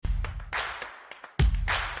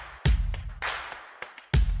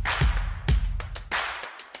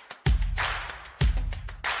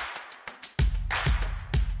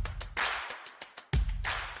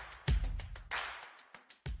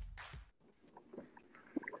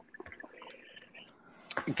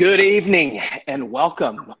Good evening and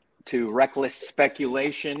welcome to Reckless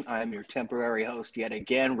Speculation. I'm your temporary host yet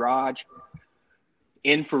again, Raj,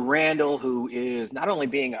 in for Randall, who is not only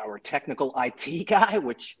being our technical IT guy,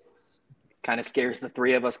 which kind of scares the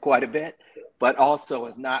three of us quite a bit, but also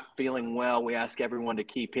is not feeling well. We ask everyone to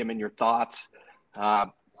keep him in your thoughts.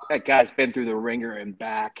 That guy's been through the ringer and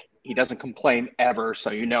back. He doesn't complain ever,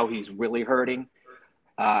 so you know he's really hurting.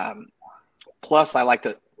 Plus, I like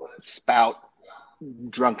to spout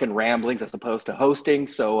drunken ramblings as opposed to hosting.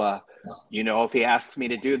 So, if he asks me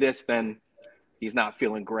to do this, then he's not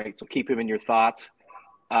feeling great. So keep him in your thoughts.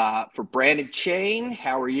 For Brandon Chain,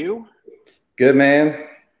 how are you? Good, man.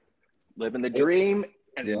 Living the dream.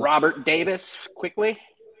 And Yeah. Robert Davis, quickly.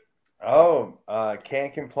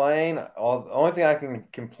 Can't complain. The only thing I can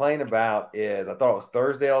complain about is I thought it was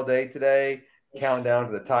Thursday all day today, counting down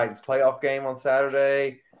to the Titans playoff game on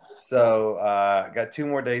Saturday. So got 2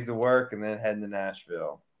 more days of work and then heading to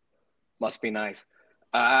Nashville. Must be nice.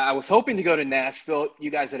 I was hoping to go to Nashville.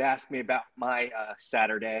 You guys had asked me about my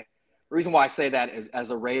Saturday. The reason why I say that is,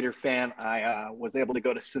 as a Raider fan, I was able to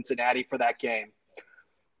go to Cincinnati for that game.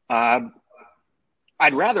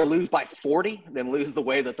 I'd rather lose by 40 than lose the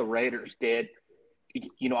way that the Raiders did.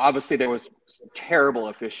 Obviously there was terrible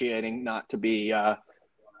officiating, not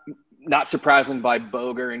surprising by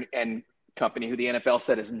Boger and company, who the NFL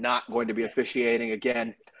said is not going to be officiating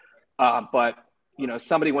again. But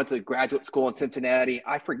somebody went to graduate school in Cincinnati.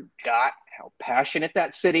 I forgot how passionate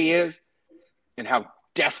that city is and how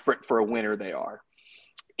desperate for a winner they are.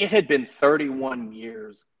 It had been 31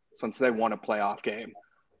 years since they won a playoff game.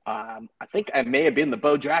 I think I may have been the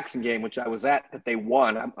Bo Jackson game, which I was at, that they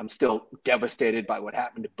won. I'm still devastated by what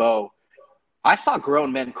happened to Bo. I saw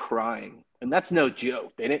grown men crying, and that's no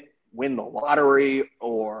joke. They didn't win the lottery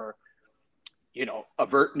or,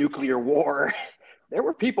 avert nuclear war. There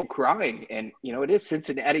were people crying, and, it is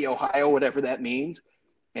Cincinnati, Ohio, whatever that means.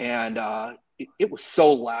 And it was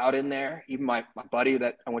so loud in there. Even my buddy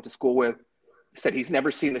that I went to school with said he's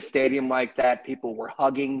never seen the stadium like that. People were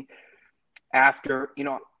hugging after,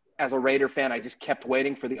 as a Raider fan, I just kept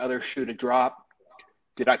waiting for the other shoe to drop.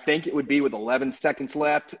 Did I think it would be with 11 seconds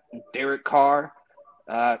left? Derek Carr,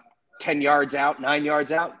 10 yards out, 9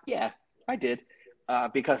 yards out? Yeah, I did,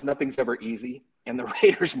 because nothing's ever easy. And the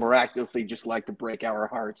Raiders miraculously just like to break our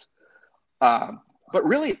hearts. But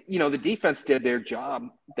really, the defense did their job.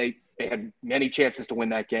 They had many chances to win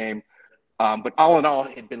that game. But all in all,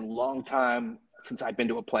 it had been a long time since I'd been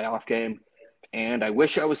to a playoff game. And I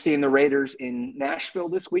wish I was seeing the Raiders in Nashville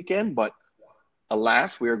this weekend, but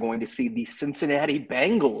alas, we are going to see the Cincinnati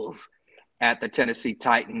Bengals at the Tennessee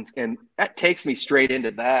Titans. And that takes me straight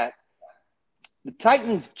into that. The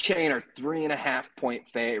Titans chain are 3.5-point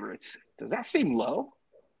favorites. Does that seem low?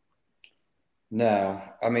 No,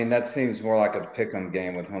 I mean that seems more like a pick'em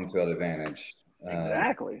game with home field advantage.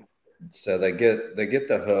 Exactly. So they get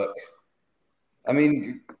the hook. I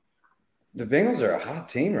mean, the Bengals are a hot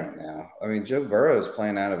team right now. I mean, Joe Burrow is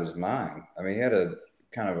playing out of his mind. I mean, he had a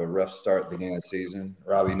kind of a rough start at the beginning of the season.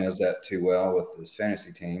 Robbie knows that too well with his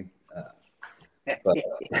fantasy team. But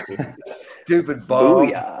Stupid bum.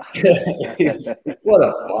 What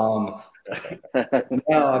a bum.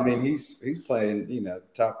 No, I mean he's playing,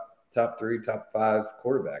 top 3, top 5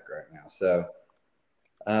 quarterback right now. So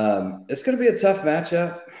it's going to be a tough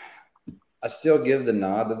matchup. I still give the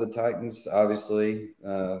nod to the Titans. Obviously,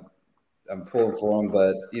 I'm pulling for them,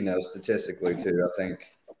 but statistically too, I think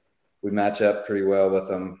we match up pretty well with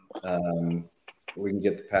them. We can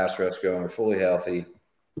get the pass rush going. We're fully healthy,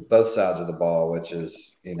 both sides of the ball, which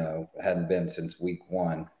is hadn't been since week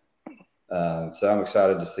 1. So I'm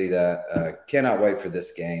excited to see that. Cannot wait for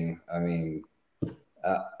this game. I mean,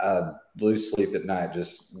 I lose sleep at night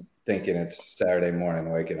just thinking it's Saturday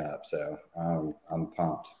morning waking up. So I'm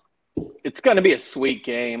pumped. It's going to be a sweet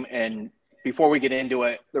game. And before we get into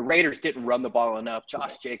it, the Raiders didn't run the ball enough.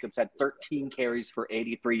 Josh Jacobs had 13 carries for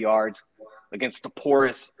 83 yards against the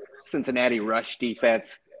poorest Cincinnati rush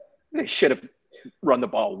defense. They should have run the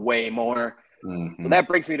ball way more. Mm-hmm. So that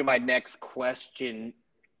brings me to my next question.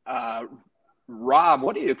 Rob,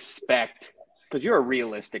 what do you expect? Because you're a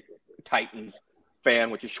realistic Titans fan,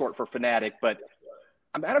 which is short for fanatic, but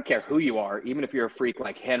I don't care who you are, even if you're a freak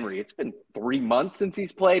like Henry. It's been 3 months since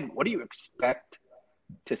he's played. What do you expect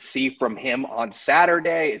to see from him on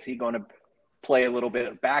Saturday? Is he going to play a little bit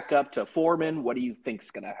of backup to Foreman? What do you think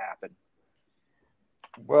is going to happen?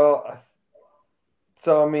 Well,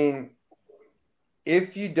 so, I mean,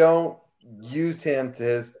 if you don't use him to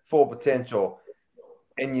his full potential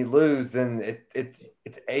and you lose, then it's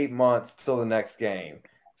 8 months till the next game.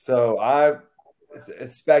 So I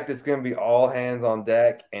expect it's going to be all hands on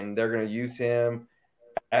deck, and they're going to use him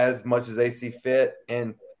as much as they see fit.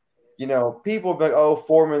 And, people be like, oh,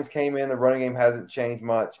 Foreman's came in, the running game hasn't changed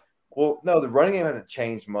much. Well, no, the running game hasn't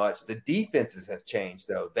changed much. The defenses have changed,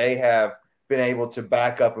 though. They have been able to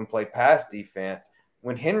back up and play pass defense.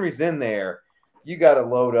 When Henry's in there, you got to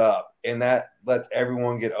load up, and that lets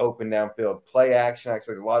everyone get open downfield. Play action, I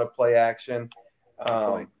expect a lot of play action.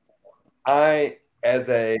 I, as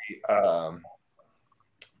a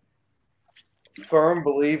firm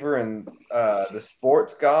believer in the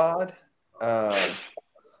sports god,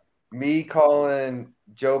 me calling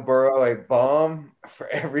Joe Burrow a bum for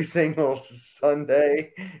every single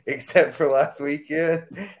Sunday except for last weekend,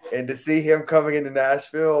 and to see him coming into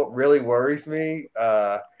Nashville really worries me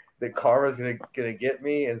that karma's gonna get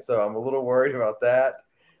me, and so I'm a little worried about that.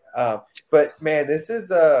 But man, this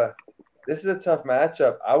is a tough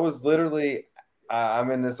matchup. I was literally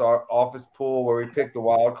I'm in this office pool where we pick the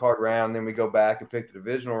wild card round, then we go back and pick the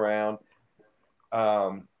divisional round.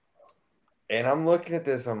 And I'm looking at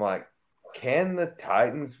this, I'm like, can the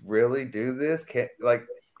Titans really do this?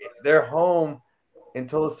 They're home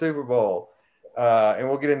until the Super Bowl. And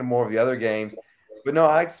we'll get into more of the other games. But no,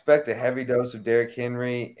 I expect a heavy dose of Derrick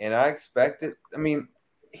Henry, and I expect it. I mean,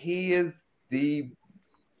 he is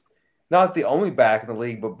not the only back in the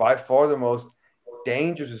league, but by far the most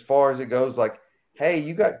dangerous as far as it goes. Like, hey,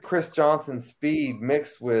 you got Chris Johnson's speed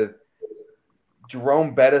mixed with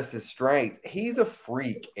Jerome Bettis' strength. He's a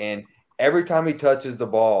freak, and every time he touches the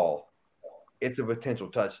ball, it's a potential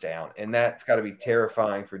touchdown, and that's got to be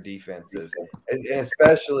terrifying for defenses. And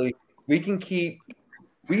especially, we can keep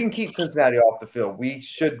Cincinnati off the field. We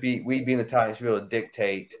being the Titans, should be able to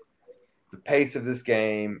dictate the pace of this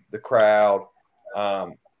game, the crowd.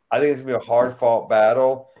 I think it's going to be a hard-fought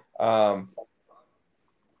battle.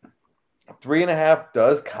 3.5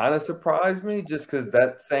 does kind of surprise me just because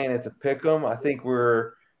that's saying it's a pick 'em. I think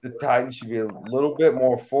the Titans should be a little bit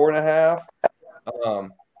more 4.5,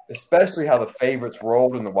 especially how the favorites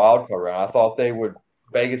rolled in the wild card round. I thought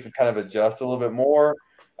Vegas would kind of adjust a little bit more.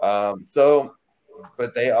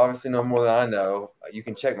 But they obviously know more than I know. You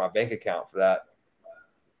can check my bank account for that.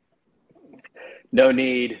 No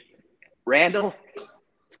need. Randall,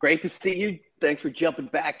 it's great to see you. Thanks for jumping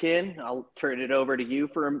back in. I'll turn it over to you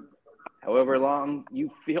for however long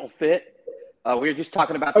you feel fit. We were just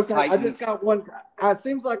talking about the Titans. I just got one. It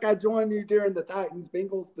seems like I joined you during the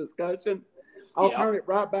Titans-Bengals discussion. I'll turn it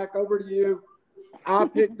right back over to you. I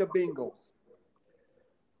picked the Bengals.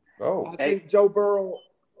 I think Joe Burrow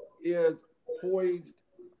is poised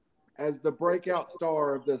as the breakout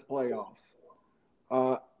star of this playoffs.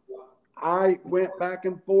 I went back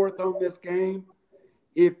and forth on this game.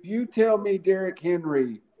 If you tell me Derrick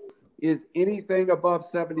Henry is anything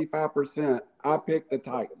above 75%, I pick the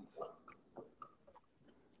Titans.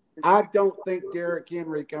 I don't think Derrick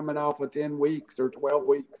Henry coming off of 10 weeks or 12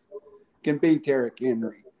 weeks can beat Derrick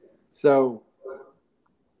Henry. So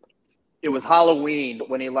it was Halloween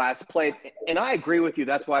when he last played. And I agree with you.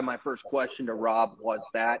 That's why my first question to Rob was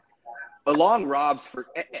that. Along Rob's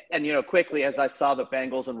quickly as I saw the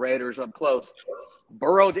Bengals and Raiders up close,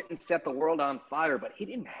 Burrow didn't set the world on fire, but he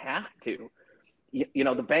didn't have to. The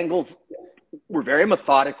Bengals were very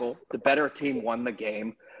methodical. The better team won the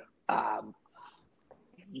game. I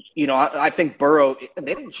think Burrow,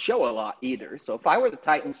 they didn't show a lot either. So if I were the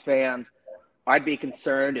Titans fans, I'd be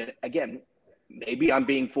concerned. And again, maybe I'm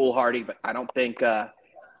being foolhardy, but I don't think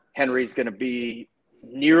Henry's going to be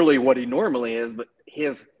nearly what he normally is, but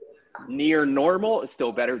his near normal is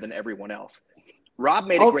still better than everyone else. Rob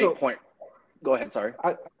made a great point. Go ahead. Sorry.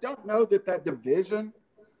 I don't know that division,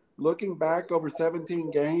 looking back over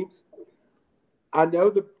 17 games, I know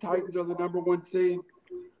the Titans are the number 1 seed,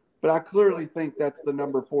 but I clearly think that's the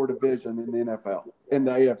number 4 division in the NFL, in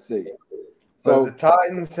the AFC. So the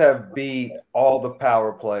Titans have beat all the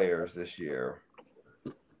power players this year.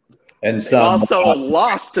 And some also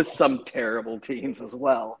lost to some terrible teams as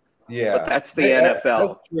well. Yeah. But that's the NFL.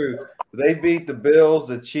 That's true. They beat the Bills,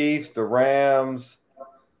 the Chiefs, the Rams,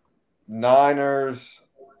 Niners.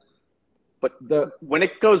 But when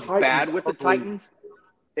it goes bad with the Titans,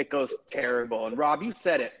 it goes terrible. And Rob, you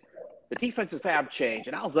said it. The defenses have changed.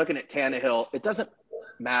 And I was looking at Tannehill. It doesn't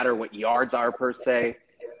matter what yards are per se,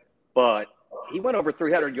 but he went over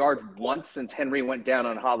 300 yards once since Henry went down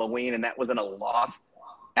on Halloween, and that was in a loss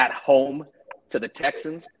at home to the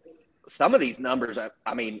Texans. Some of these numbers,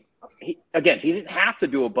 he didn't have to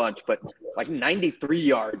do a bunch, but like 93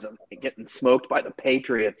 yards of getting smoked by the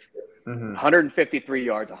Patriots, 153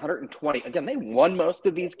 yards, 120. Again, they won most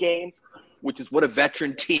of these games, which is what a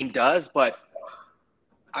veteran team does. But,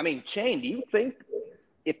 Shane, do you think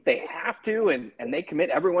if they have to and they commit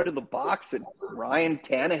everyone to the box that Ryan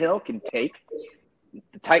Tannehill can take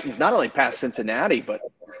the Titans not only past Cincinnati, but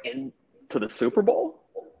into the Super Bowl?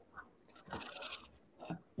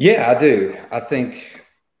 Yeah, I do. I think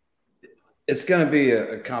it's going to be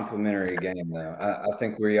a complimentary game, though. I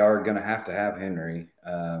think we are going to have Henry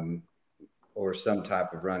or some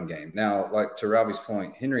type of run game. Now, like to Robbie's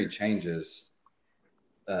point, Henry changes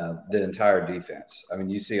the entire defense. I mean,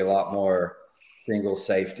 you see a lot more single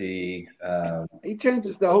safety. He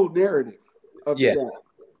changes the whole narrative of the game.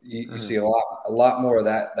 You see a lot more of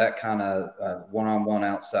that kind of one-on-one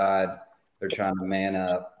outside. They're trying to man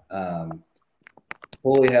up.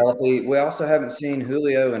 Fully healthy. We also haven't seen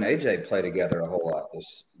Julio and AJ play together a whole lot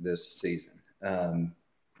this season. And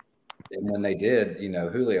when they did,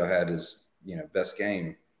 Julio had his best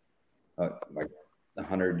game, like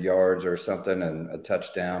 100 yards or something, and a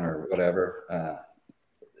touchdown or whatever.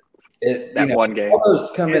 One game.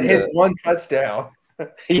 His one touchdown.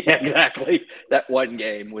 Yeah, exactly. That one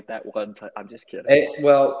game with that one. I'm just kidding.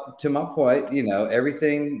 Well, to my point,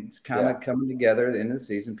 everything's kind of coming together at the end of the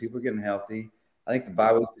season. People are getting healthy. I think the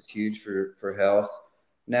bye week is huge for health.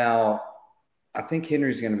 Now, I think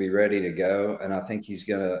Henry's going to be ready to go, and I think he's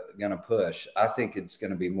going to push. I think it's going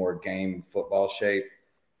to be more game football shape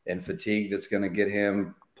and fatigue that's going to get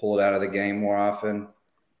him pulled out of the game more often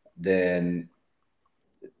than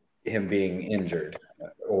him being injured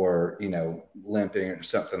or limping or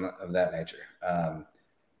something of that nature.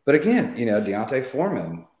 But again, D'Onta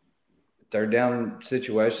Foreman, third down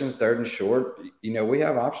situations, third and short, we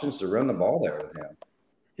have options to run the ball there with him.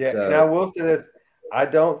 Yeah, and I will say this. I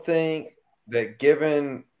don't think that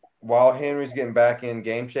given while Henry's getting back in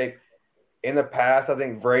game shape, in the past, I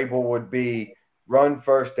think Vrabel would be run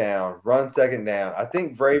first down, run second down. I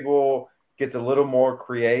think Vrabel gets a little more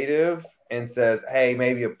creative and says, hey,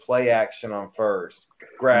 maybe a play action on first,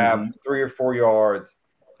 grab 3 or 4 yards,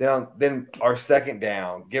 then our second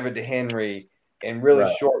down, give it to Henry, and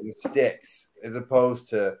really shorten sticks, as opposed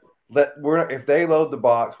to if they load the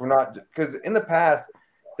box, we're not, because in the past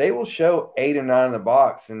they will show 8 or 9 in the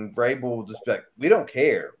box, and Vrabel will just be like, we don't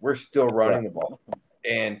care, we're still running the ball,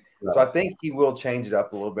 and so I think he will change it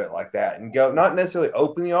up a little bit like that and go not necessarily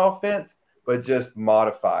open the offense, but just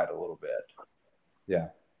modify it a little bit. Yeah,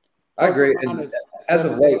 I agree. And as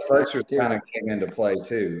of late, Firkser kind of came into play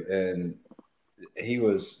too, and he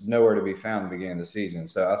was nowhere to be found at the beginning of the season.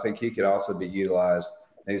 So I think he could also be utilized,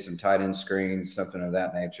 maybe some tight end screens, something of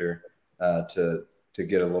that nature, to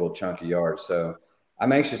get a little chunky yard. So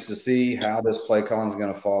I'm anxious to see how this play calling is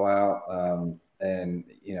going to fall out. And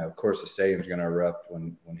of course, the stadium's going to erupt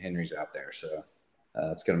when Henry's out there. So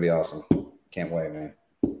it's going to be awesome. Can't wait, man.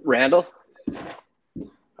 Randall?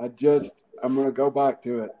 I'm going to go back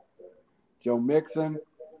to it. Joe Mixon,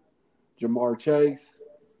 Jamar Chase,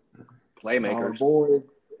 playmakers. Boyd,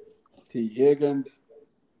 T. Higgins.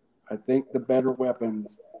 I think the better weapons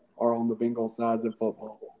are on the Bengals side of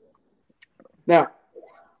football. Now,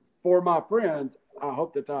 for my friends, I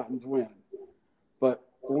hope the Titans win. But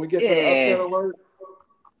when we get to the upset alert,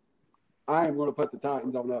 I am going to put the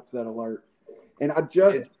Titans on upset alert. And I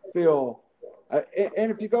just feel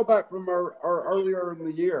and if you go back from our earlier in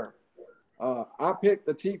the year, I picked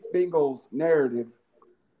the Chiefs Bengals narrative.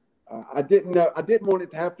 I didn't want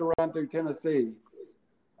it to have to run through Tennessee,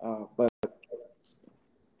 but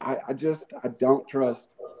I don't trust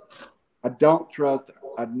a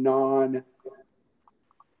non.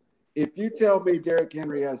 If you tell me Derrick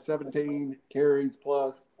Henry has 17 carries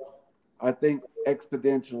plus, I think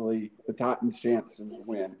exponentially the Titans' chances to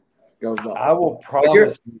win goes up. I will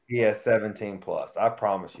promise you he has 17 plus. I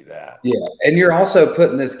promise you that. Yeah, and you're also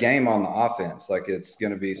putting this game on the offense like it's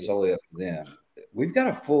going to be solely up to them. We've got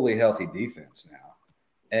a fully healthy defense now.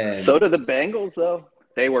 And so do the Bengals, though.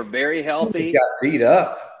 They were very healthy. He got beat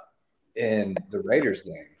up in the Raiders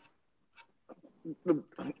game.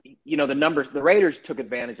 The numbers, the Raiders took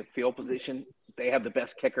advantage of field position. They have the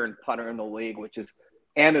best kicker and punter in the league,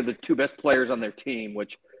 and they're the 2 best players on their team,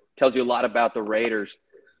 which tells you a lot about the Raiders.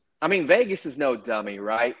 I mean, Vegas is no dummy,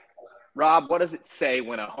 right? Rob, what does it say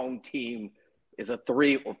when a home team is a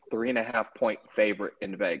 3 or 3.5 point favorite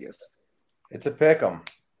in Vegas? It's a pick 'em.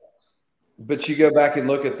 But you go back and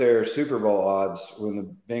look at their Super Bowl odds when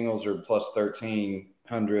the Bengals are plus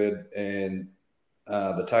 1,300 and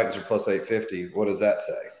the Titans are plus 850. What does that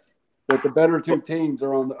say? That the better 2 teams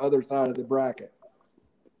are on the other side of the bracket.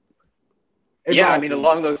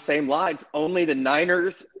 Along those same lines, only the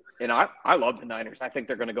Niners, and I love the Niners. I think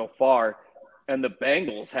they're going to go far. And the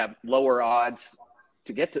Bengals have lower odds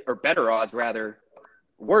to get to, or better odds rather,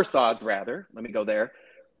 worse odds rather, let me go there,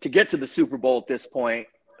 to get to the Super Bowl at this point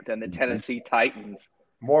than the Tennessee Titans.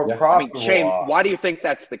 More profitable. Shane, why do you think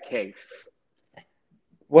that's the case?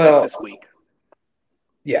 Well, this week.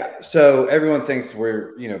 Yeah. So everyone thinks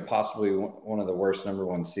we're, possibly one of the worst number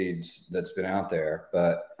one seeds that's been out there,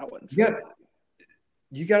 but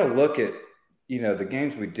you got to look at, the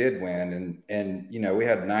games we did win and, we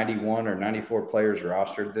had 91 or 94 players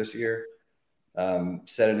rostered this year.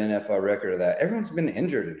 Set an NFL record of that. Everyone's been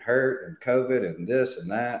injured and hurt and COVID and this and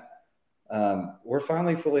that. We're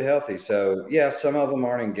finally fully healthy. So yeah, some of them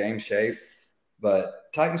aren't in game shape,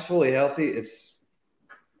 but Titans fully healthy. It's,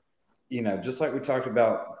 just like we talked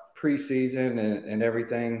about preseason and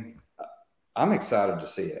everything, I'm excited to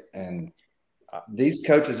see it. And these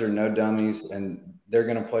coaches are no dummies, and they're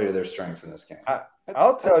going to play to their strengths in this game.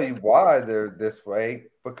 I'll tell you why they're this way,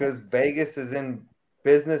 because Vegas is in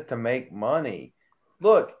business to make money.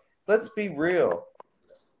 Look, let's be real.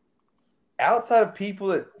 Outside of people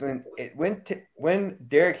that when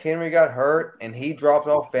Derrick Henry got hurt and he dropped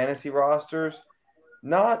off fantasy rosters,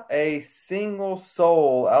 not a single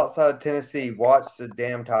soul outside of Tennessee watched the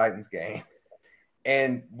damn Titans game.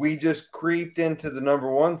 And we just creeped into the number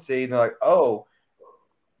one seed and they're like, oh,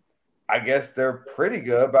 I guess they're pretty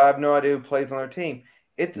good, but I have no idea who plays on their team.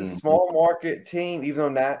 It's a small market team,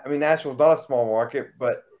 even though Nashville's not a small market,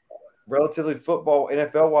 but relatively football,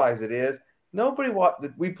 NFL-wise it is. Nobody watched.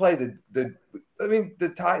 We play the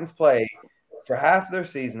Titans play for half of their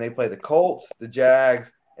season. They play the Colts, the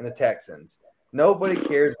Jags, and the Texans. Nobody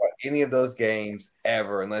cares about any of those games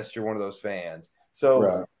ever unless you're one of those fans.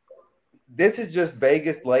 So This is just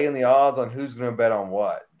Vegas laying the odds on who's going to bet on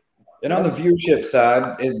what. And on the viewership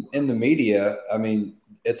side, in the media, I mean,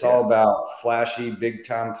 it's all about flashy,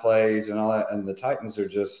 big-time plays and all that. And the Titans are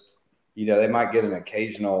just, they might get an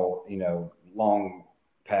occasional, long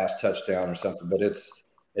pass touchdown or something, but it's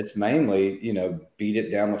mainly, beat it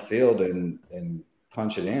down the field and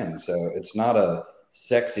punch it in. So it's not a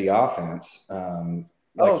sexy offense. The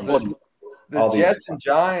Jets and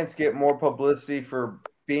Giants get more publicity for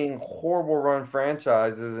being horrible run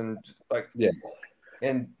franchises and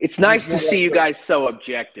it's nice to see you guys so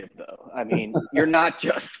objective, though. I mean, you're not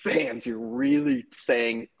just fans; you're really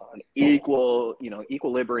saying on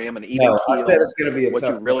equilibrium and even. No, I said it's going to be what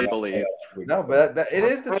you really believe. No, but it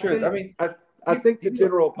is the truth. I think the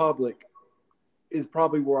general public is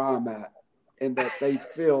probably where I'm at, in that they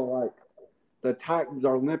feel like the Titans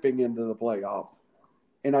are limping into the playoffs,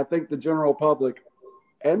 and I think the general public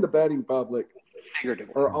and the betting public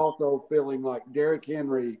are also feeling like Derrick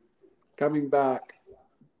Henry coming back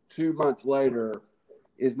 2 months later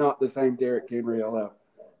is not the same Derrick Henry I left.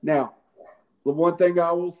 Now, the one thing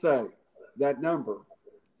I will say, that number,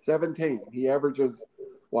 17, he averages,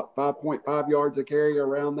 5.5 yards a carry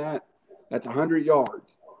around that? That's 100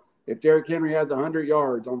 yards. If Derrick Henry has 100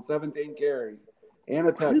 yards on 17 carries and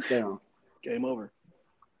a touchdown, game over.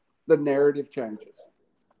 The narrative changes.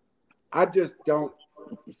 I just don't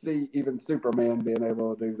see even Superman being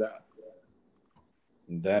able to do that.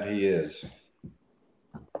 That he is.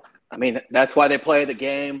 I mean, that's why they play the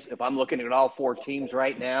games. If I'm looking at all four teams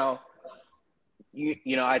right now,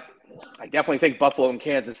 I definitely think Buffalo and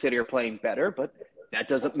Kansas City are playing better, but that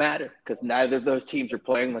doesn't matter because neither of those teams are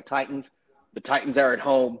playing the Titans. The Titans are at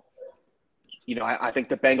home. I think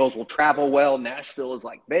the Bengals will travel well. Nashville is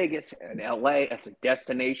like Vegas and LA. It's a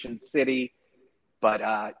destination city. But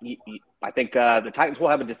I think the Titans will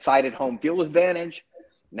have a decided home field advantage.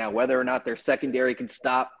 Now, whether or not their secondary can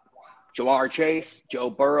stop Ja'Marr Chase, Joe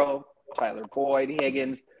Burrow, Tyler Boyd,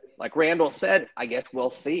 Higgins, like Randall said, I guess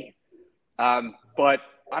we'll see. But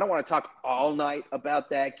I don't want to talk all night about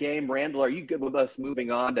that game. Randall, are you good with us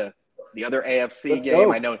moving on to the other AFC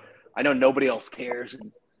game? I know nobody else cares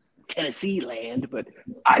in Tennessee land, but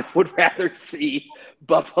I would rather see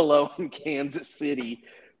Buffalo and Kansas City,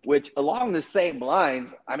 which along the same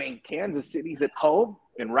lines, I mean, Kansas City's at home,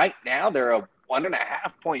 and right now they're a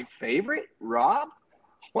 1.5-point favorite. Rob,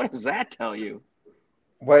 what does that tell you?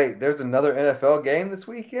 Wait, there's another NFL game this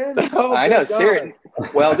weekend? I know, seriously.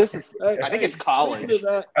 Well, this is – I think it's college.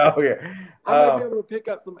 Oh, yeah. I might be able to pick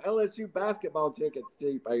up some LSU basketball tickets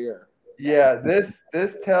cheap here. Yeah, this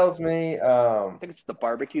tells me I think it's the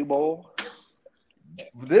Barbecue Bowl.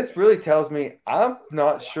 This really tells me I'm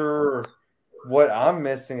not sure what I'm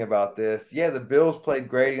missing about this. Yeah, the Bills played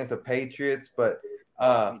great against the Patriots, but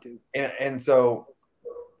and so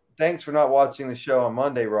thanks for not watching the show on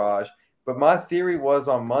Monday, Raj. But my theory was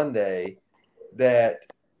on Monday that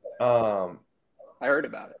I heard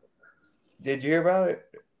about it. Did you hear about it?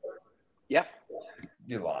 Yeah.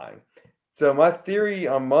 You're lying. So my theory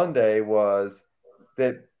on Monday was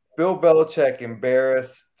that Bill Belichick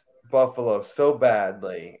embarrassed Buffalo so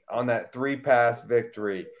badly on that 3-pass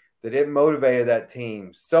victory that it motivated that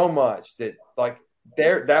team so much that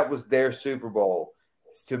that was their Super Bowl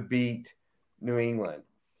to beat New England.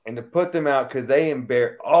 And to put them out because they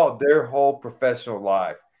embarrass their whole professional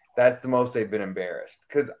life. That's the most they've been embarrassed.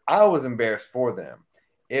 Because I was embarrassed for them.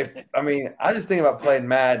 I just think about playing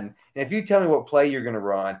Madden, and if you tell me what play you're going to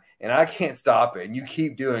run, and I can't stop it, and you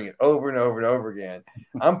keep doing it over and over and over again,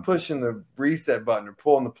 I'm pushing the reset button or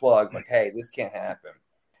pulling the plug. Like, hey, this can't happen.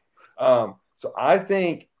 So I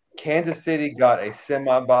think Kansas City got a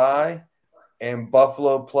semi-bye, and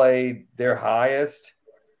Buffalo played their highest.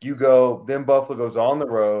 Then Buffalo goes on the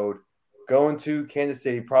road, going to Kansas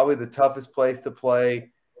City, probably the toughest place to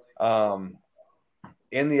play in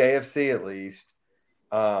the AFC at least.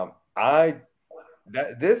 It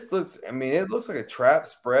looks like a trap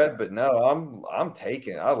spread, but no, I'm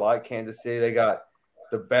taking it. I like Kansas City. They got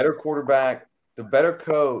the better quarterback, the better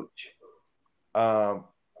coach,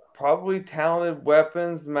 probably talented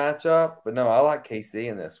weapons matchup, but no, I like KC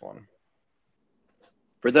in this one.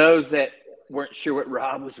 For those that weren't sure what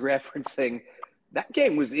Rob was referencing, that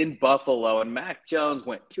game was in Buffalo, and Mac Jones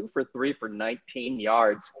went 2 for 3 for 19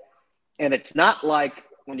 yards. And it's not like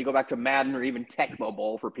when you go back to Madden or even Tecmo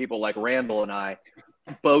Bowl for people like Randall and I,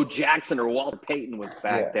 Bo Jackson or Walter Payton was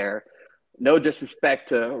back there. No disrespect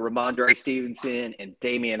to Ramondre Stevenson and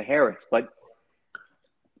Damian Harris, but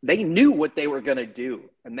they knew what they were going to do,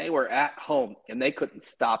 and they were at home, and they couldn't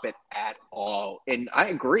stop it at all. And I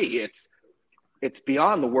agree. It's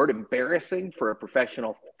beyond the word embarrassing for a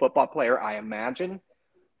professional football player, I imagine.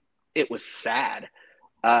 It was sad.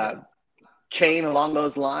 Chain along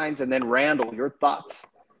those lines, and then Randall, your thoughts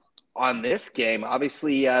on this game?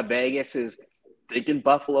 Obviously, Vegas is thinking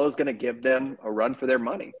Buffalo is going to give them a run for their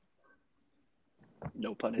money.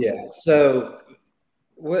 No pun intended. Yeah. So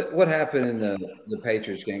what happened in the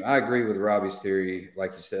Patriots game? I agree with Robbie's theory.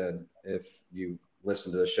 Like you said, if you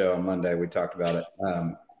listened to the show on Monday, we talked about it.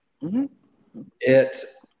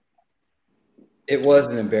 It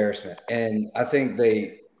was an embarrassment, and I think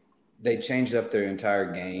they changed up their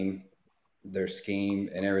entire game, their scheme,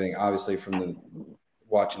 and everything. Obviously, from the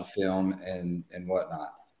watching film and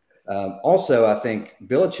whatnot. Also, I think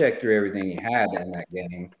Belichick threw everything he had in that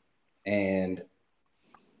game, and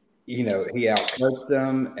he outcoached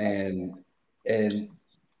them and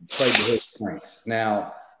played to his strengths.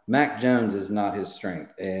 Now, Mac Jones is not his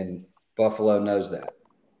strength, and Buffalo knows that.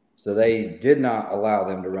 So they did not allow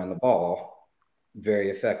them to run the ball very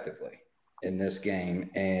effectively in this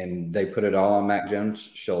game, and they put it all on Mac Jones'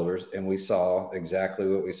 shoulders, and we saw exactly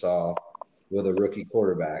what we saw with a rookie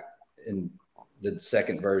quarterback in the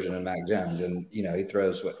second version of Mac Jones. And, he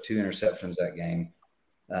throws, 2 interceptions that game.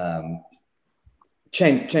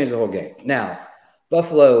 Changed the whole game. Now,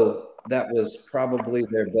 Buffalo, that was probably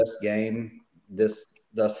their best game thus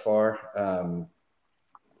far.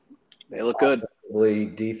 They look good.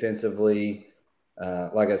 Defensively,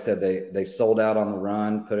 like I said, they sold out on the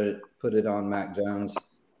run, put it on Mac Jones,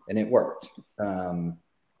 and it worked.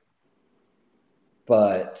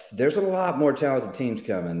 But there's a lot more talented teams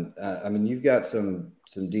coming. You've got some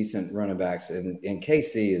decent running backs, and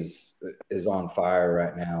KC is on fire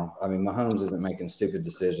right now. Mahomes isn't making stupid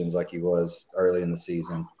decisions like he was early in the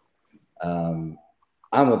season. I'm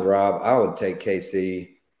with Rob. I would take KC.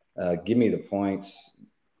 Give me the points.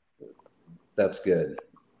 That's good.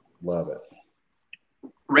 Love it.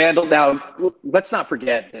 Randall, now let's not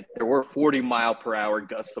forget that there were 40-mile-per-hour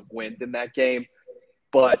gusts of wind in that game.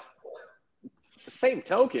 But the same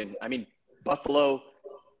token, Buffalo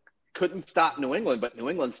couldn't stop New England, but New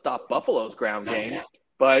England stopped Buffalo's ground game.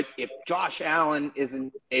 But if Josh Allen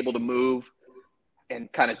isn't able to move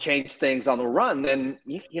and kind of change things on the run, then,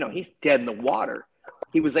 he's dead in the water.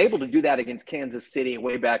 He was able to do that against Kansas City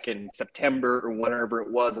way back in September or whenever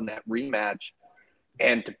it was in that rematch.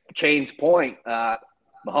 And to Chain's point,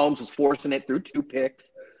 Mahomes was forcing it through 2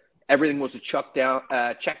 picks. Everything was a check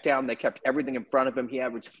down. They kept everything in front of him. He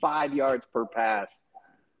averaged 5 yards per pass.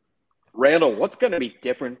 Randall, what's going to be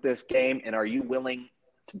different this game? And are you willing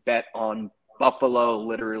to bet on Buffalo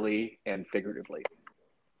literally and figuratively?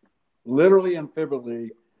 Literally and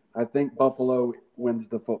figuratively, I think Buffalo wins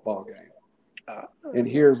the football game. And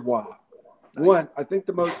here's why. Nice. One, I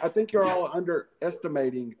think you're all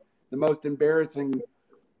underestimating the most embarrassing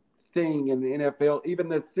thing in the NFL, even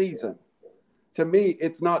this season. To me,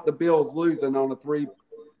 it's not the Bills losing on a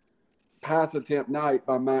 3-pass attempt night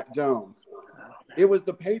by Mac Jones. It was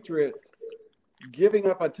the Patriots giving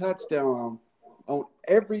up a touchdown on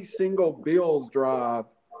every single Bills drive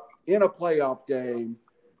in a playoff game.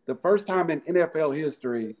 The first time in NFL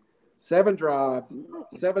history, 7 drives,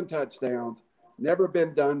 7 touchdowns, never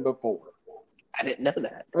been done before. I didn't know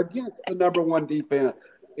that. Against the number 1 defense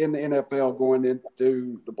in the NFL going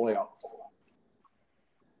into the playoffs.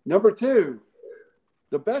 Number 2,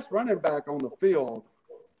 the best running back on the field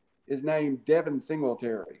is named Devin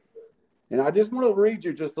Singletary. And I just want to read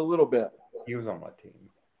you just a little bit. He was on my team.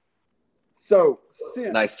 So,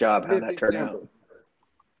 nice job how that turned out.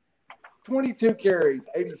 22 carries,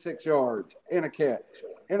 86 yards, and a catch,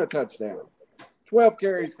 and a touchdown. 12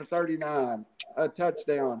 carries for 39, a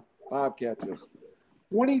touchdown, 5 catches.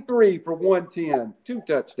 23 for 110, 2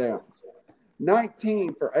 touchdowns.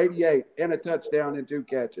 19 for 88, and a touchdown and 2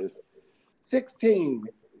 catches. 16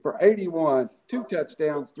 for 81, 2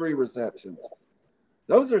 touchdowns, 3 receptions.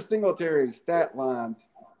 Those are Singletary's stat lines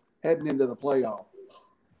heading into the playoff.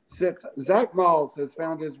 Since Zach Moss has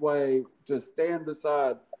found his way to stand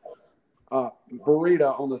beside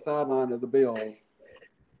Burrito on the sideline of the Bills,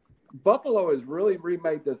 Buffalo has really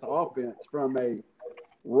remade this offense from a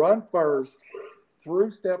run first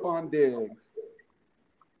through Stephon Diggs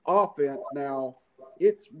offense. Now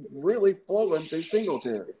it's really flowing through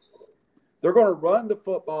Singletary. They're going to run the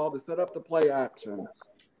football to set up the play action.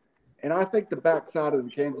 And I think the backside of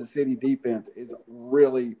the Kansas City defense is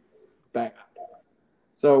really bad.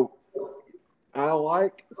 So I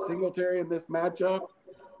like Singletary in this matchup.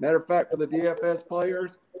 Matter of fact, for the DFS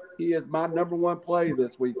players, he is my number 1 play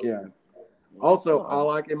this weekend. Also, I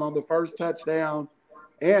like him on the first touchdown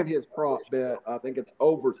and his prop bet. I think it's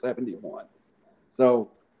over 71. So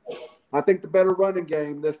I think the better running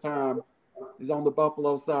game this time is on the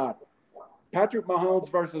Buffalo side. Patrick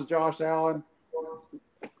Mahomes versus Josh Allen,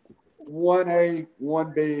 1A,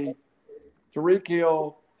 1B. Tyreek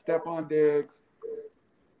Hill, Stephon Diggs.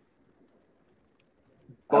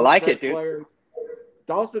 I like it, dude. Players.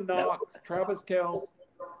 Dawson Knox, Travis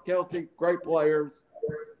Kelce, great players.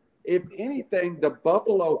 If anything, the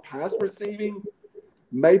Buffalo pass receiving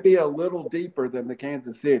may be a little deeper than the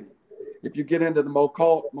Kansas City. If you get into the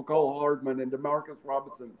McCall Hardman and Demarcus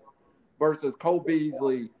Robinson versus Cole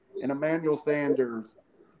Beasley and Emmanuel Sanders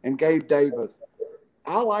and Gabe Davis,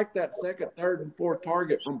 I like that second, third, and fourth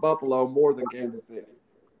target from Buffalo more than Kansas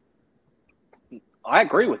City. I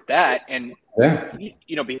agree with that. And,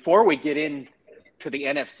 before we get into the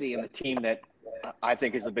NFC and the team that I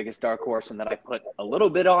think is the biggest dark horse and that I put a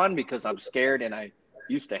little bit on because I'm scared and I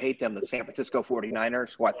used to hate them, the San Francisco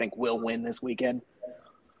 49ers, who I think will win this weekend.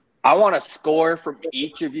 I want to score from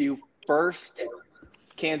each of you first,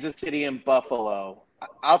 Kansas City and Buffalo.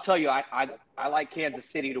 I'll tell you, I like Kansas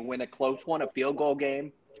City to win a close one, a field goal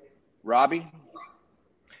game. Robbie?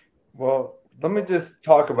 Well, let me just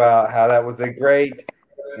talk about how that was a great,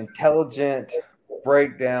 intelligent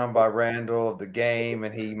breakdown by Randall of the game,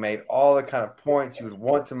 and he made all the kind of points you would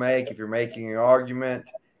want to make if you're making an argument.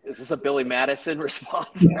 Is this a Billy Madison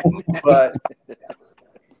response? But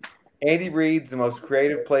Andy Reid's the most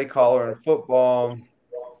creative play caller in football.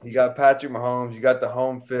 You got Patrick Mahomes. You got the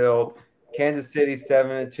home field. Kansas City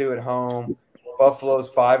 7-2 at home. Buffalo's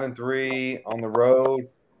 5-3 on the road.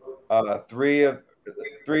 Three of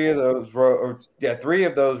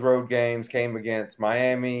those road games came against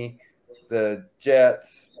Miami, the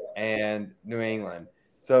Jets, and New England.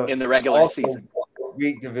 So in the regular season,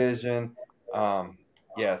 weak division.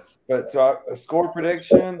 Yes, but so a score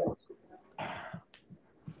prediction.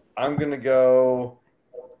 I'm gonna go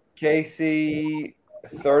KC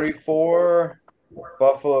 34,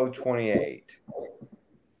 Buffalo 28.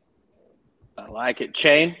 I like it.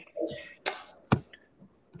 Shane?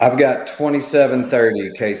 I've got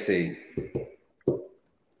 27-30 KC.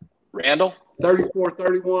 Randall?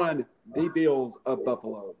 34-31, the Bills of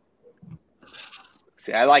Buffalo.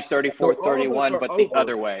 See, I like 34-31, but the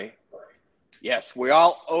other way. Yes, we're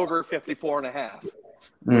all over 54.5,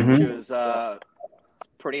 which is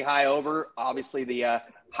pretty high over. Obviously, the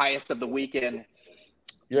highest of the weekend.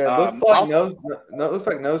 Yeah, it looks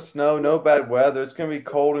like no snow, no bad weather. It's going to be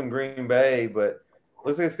cold in Green Bay, but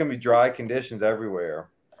looks like it's going to be dry conditions everywhere.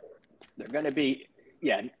 They're going to be,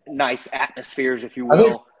 nice atmospheres, if you will. I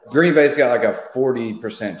think Green Bay's got like a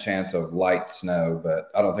 40% chance of light snow,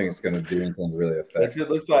 but I don't think it's going to do anything to really affect it.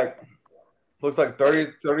 Looks like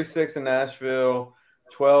 36 in Nashville,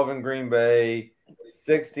 12 in Green Bay,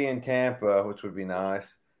 60 in Tampa, which would be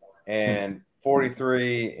nice, and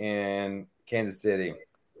 43 in Kansas City.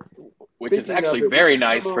 Which is actually very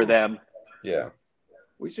nice for them. Yeah.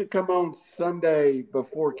 We should come on Sunday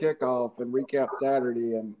before kickoff and recap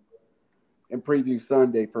Saturday and preview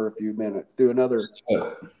Sunday for a few minutes. Do another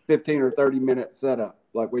 15 or 30-minute setup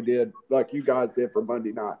like you guys did for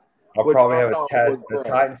Monday night. I'll probably have a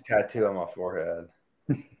Titans tattoo on my forehead.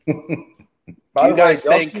 By the way,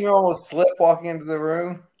 y'all see me almost slip walking into the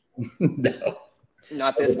room? No.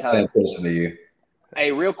 Not this time. Attention to you.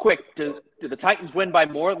 Hey, real quick, do the Titans win by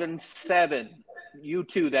more than 7? You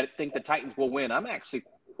two that think the Titans will win. I'm actually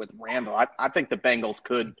with Randall. I think the Bengals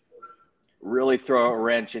could really throw a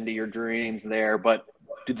wrench into your dreams there. But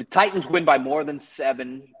do the Titans win by more than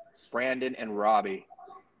 7, Brandon and Robbie?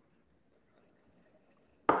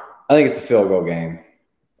 I think it's a field goal game.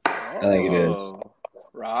 I think it is.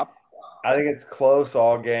 Rob? I think it's close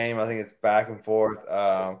all game. I think it's back and forth.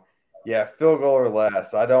 Field goal or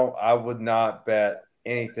less. I would not bet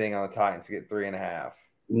anything on the Titans to get 3.5.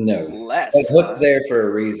 No. Less. But Hook's there for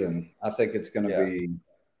a reason. I think it's going to be.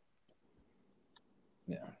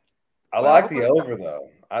 Yeah. I like the over, though.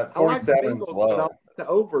 47 is low. The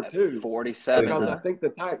over, too. 47. Because I think the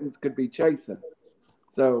Titans could be chasing.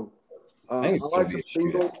 So, I like the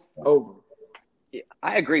Bengals over. Yeah,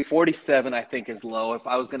 I agree. 47, I think, is low. If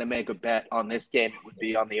I was going to make a bet on this game, it would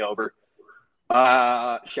be on the over.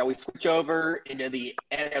 Shall we switch over into the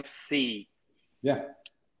NFC? Yeah.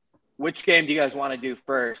 Which game do you guys want to do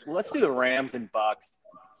first? Well, let's do the Rams and Bucks.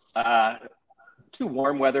 2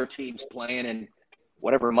 warm weather teams playing in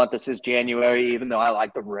whatever month this is, January, even though I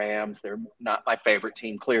like the Rams. They're not my favorite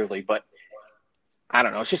team, clearly. But I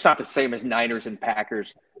don't know. It's just not the same as Niners and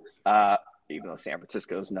Packers, even though San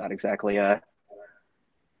Francisco is not exactly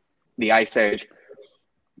the Ice Age.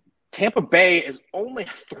 Tampa Bay is only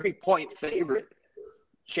a 3-point favorite.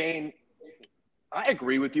 Shane, I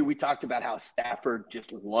agree with you. We talked about how Stafford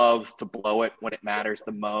just loves to blow it when it matters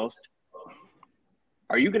the most.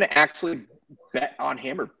 Are you going to actually bet on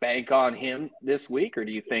him or bank on him this week, or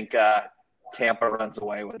do you think Tampa runs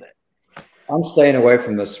away with it? I'm staying away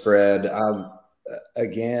from the spread. I'm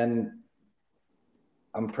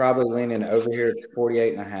probably leaning over here at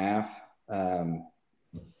 48.5.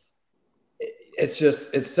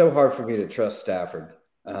 It's so hard for me to trust Stafford.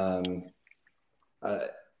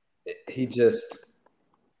 He just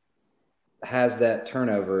has that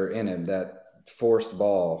turnover in him, that forced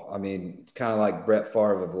ball. I mean, it's kind of like Brett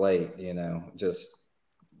Favre of late, just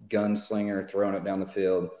gunslinger throwing it down the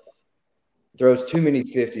field. Throws too many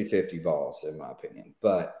 50-50 balls, in my opinion.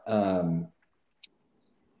 But I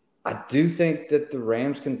do think that the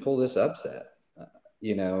Rams can pull this upset.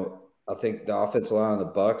 I think the offensive line of the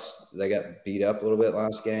Bucks, they got beat up a little bit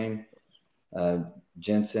last game.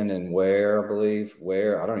 Jensen and Ware, I believe.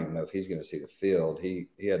 Ware, I don't even know if he's going to see the field. He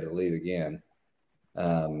had to leave again.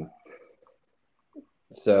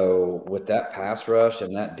 So with that pass rush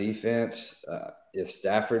and that defense, if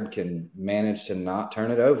Stafford can manage to not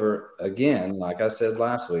turn it over again, like I said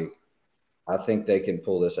last week, I think they can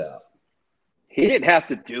pull this out. He didn't have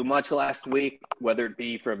to do much last week, whether it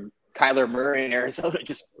be from Kyler Murray in Arizona,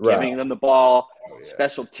 just giving them the ball,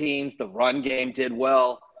 special teams, the run game did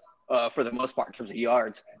well for the most part in terms of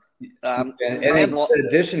yards. And the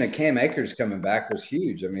addition of Cam Akers coming back was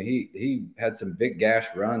huge. I mean, he had some big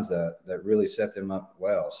gash runs that really set them up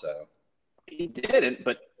well. So he didn't,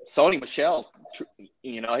 but Sony Michel,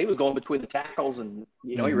 he was going between the tackles and,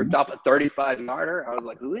 he ripped off a 35-yarder. I was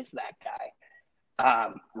like, who is that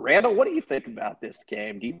guy? Randall, what do you think about this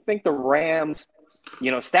game? Do you think the Rams,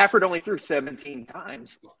 Stafford only threw 17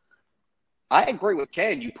 times. I agree with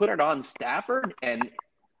Ken. You put it on Stafford, and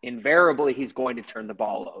invariably he's going to turn the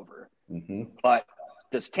ball over. Mm-hmm. But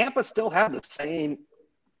does Tampa still have the same,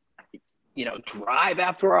 drive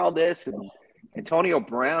after all this and Antonio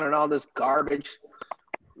Brown and all this garbage?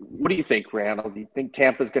 What do you think, Randall? Do you think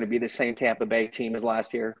Tampa's going to be the same Tampa Bay team as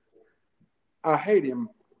last year? I hate him.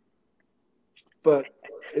 But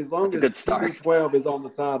as long as TB12 is on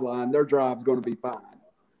the sideline, their drive's going to be fine.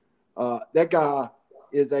 That guy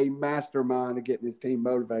is a mastermind of getting his team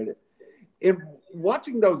motivated. In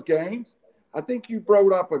watching those games, I think you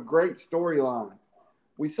brought up a great storyline.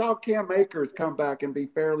 We saw Cam Akers come back and be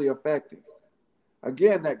fairly effective.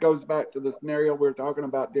 Again, that goes back to the scenario we were talking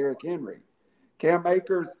about Derrick Henry. Cam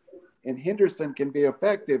Akers and Henderson can be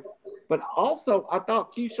effective, but also I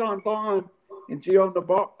thought Keyshawn Vaughn and Gio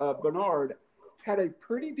Bernard had a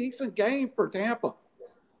pretty decent game for Tampa.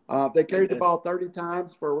 They carried the ball 30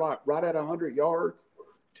 times for right at 100 yards,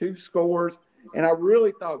 2 scores, and I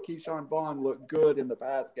really thought Keyshawn Vaughn looked good in the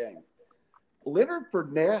pass game. Leonard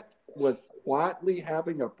Fournette was quietly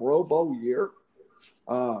having a Pro Bowl year.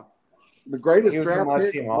 The greatest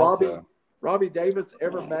draft pick Robbie Davis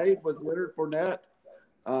ever made was Leonard Fournette,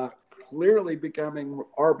 clearly becoming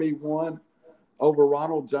RB1 over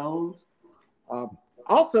Ronald Jones.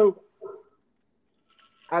 Also,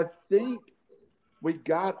 I think we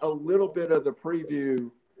got a little bit of the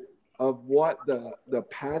preview of what the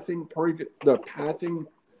passing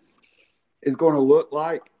is going to look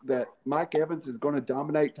like, that Mike Evans is going to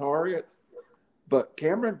dominate targets, but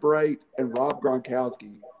Cameron Brate and Rob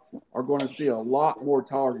Gronkowski are going to see a lot more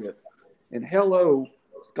targets. And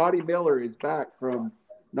Scotty Miller is back from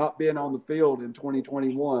not being on the field in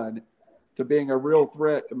 2021 to being a real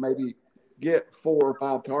threat to maybe get 4 or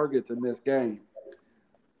 5 targets in this game.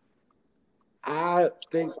 I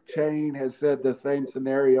think Shane has said the same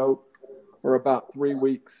scenario for about 3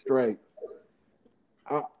 weeks straight.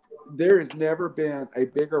 There has never been a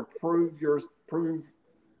bigger prove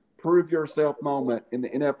yourself moment in the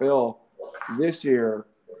NFL this year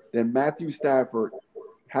than Matthew Stafford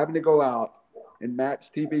having to go out and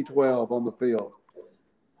match TB12 on the field.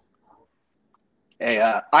 Hey,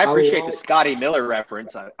 I appreciate the Scotty Miller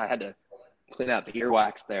reference. I had to clean out the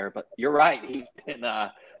earwax there, but you're right. He's been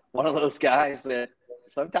one of those guys that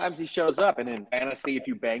sometimes he shows up, and in fantasy,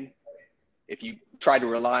 if you try to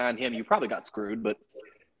rely on him, you probably got screwed, but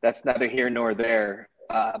that's neither here nor there.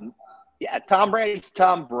 Yeah, Tom Brady's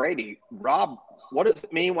Tom Brady. Rob, what does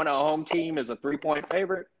it mean when a home team is a 3-point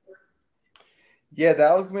favorite? Yeah,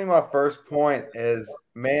 that was going to be my first point is,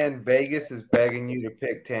 man, Vegas is begging you to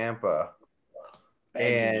pick Tampa.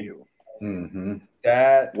 That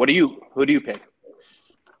who do you pick?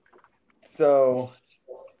 So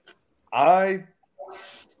I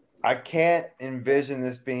can't envision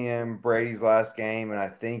this being Brady's last game, and I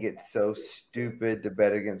think it's so stupid to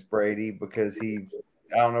bet against Brady because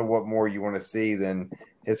I don't know what more you want to see than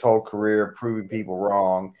his whole career proving people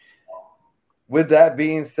wrong. With that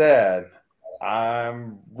being said,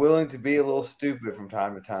 I'm willing to be a little stupid from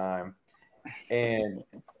time to time. And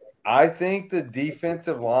I think the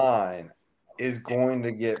defensive line is going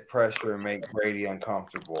to get pressure and make Brady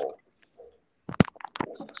uncomfortable.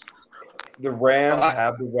 The Rams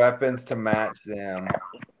have the weapons to match them.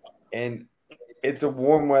 And it's a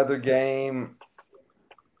warm weather game.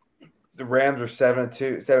 The Rams are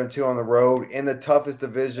 7-2 on the road in the toughest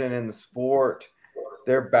division in the sport.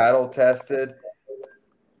 They're battle tested.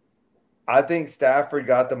 I think Stafford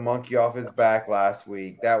got the monkey off his back last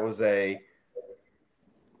week. That was a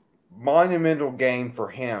monumental game for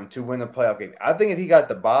him to win the playoff game. I think if he got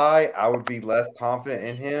the bye, I would be less confident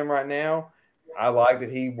in him right now. I like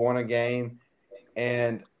that he won a game.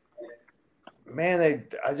 And, man,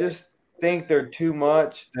 I just think they're too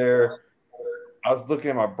much. I was looking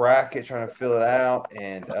at my bracket trying to fill it out,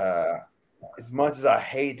 and as much as I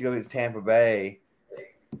hate to go against Tampa Bay,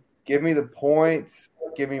 give me the points,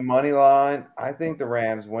 give me money line. I think the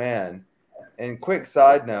Rams win. And quick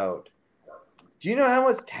side note, do you know how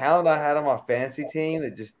much talent I had on my fantasy team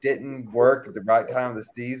that just didn't work at the right time of the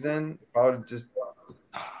season? If I would have just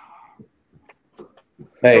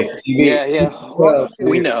Hey, TV, yeah. 12,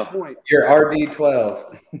 we know. You're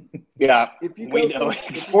RD12. Yeah, if you we know.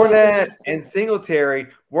 Fournette and Singletary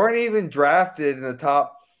weren't even drafted in the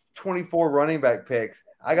top 24 running back picks.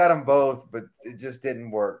 I got them both, but it just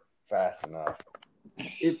didn't work fast enough.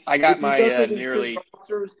 I got my nearly.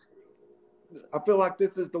 I feel like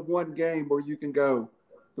this is the one game where you can go.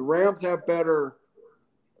 The Rams have better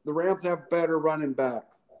running backs.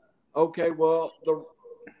 Okay, well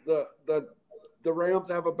the Rams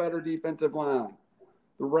have a better defensive line.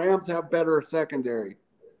 The Rams have better secondary.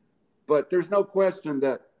 But there's no question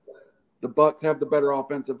that the Bucs have the better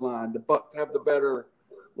offensive line. The Bucs have the better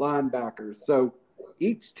linebackers. So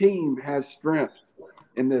each team has strength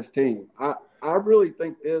in this team. I really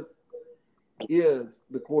think this is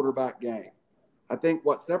the quarterback game. I think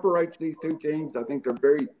what separates these two teams, I think they're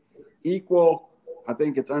very equal. I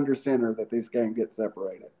think it's under center that this game gets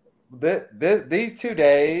separated. These 2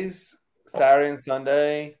 days, Saturday and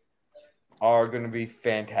Sunday, are going to be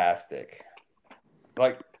fantastic.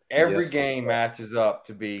 Like, every game matches up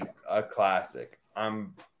to be a classic.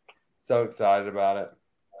 I'm so excited about it.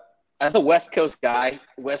 As a West Coast guy,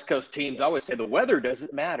 West Coast teams always say the weather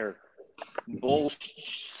doesn't matter. Bullshit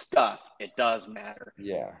stuff. It does matter.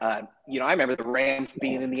 Yeah. I remember the Rams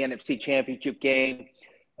being in the NFC Championship game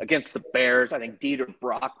against the Bears. I think Dieter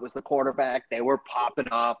Brock was the quarterback. They were popping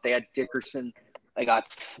off. They had Dickerson. They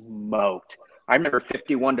got smoked. I remember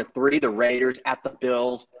 51-3, the Raiders at the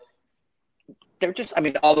Bills. They're just,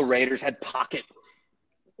 all the Raiders had pocket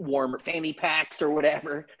warmer fanny packs or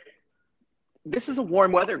whatever. This is a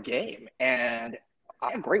warm weather game, and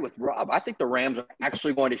I agree with Rob. I think the Rams are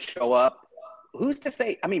actually going to show up. Who's to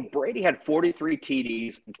say? Brady had 43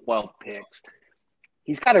 TDs and 12 picks.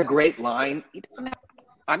 He's got a great line. He doesn't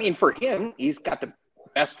have, for him, he's got the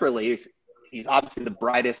best release. He's obviously the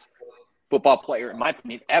brightest football player, in my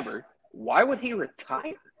opinion, ever. Why would he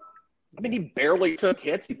retire? He barely took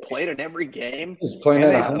hits. He played in every game. He's playing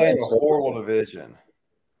in a horrible division.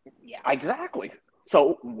 Yeah, exactly.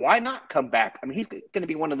 So why not come back? He's going to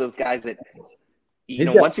be one of those guys that,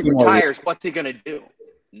 once he retires, what's he going to do?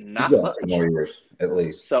 Not much. 2 more years, at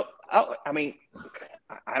least. So,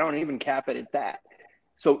 I don't even cap it at that.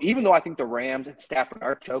 So even though I think the Rams and Stafford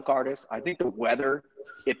are choke artists, I think the weather,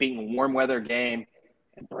 it being a warm weather game,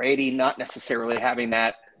 and Brady not necessarily having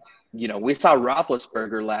that. We saw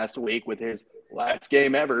Roethlisberger last week with his last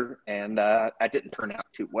game ever, and that didn't turn out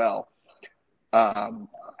too well. How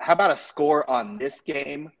about a score on this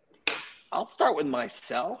game? I'll start with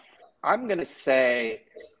myself. I'm going to say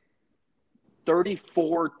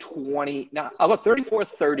 34-20. No, I'll go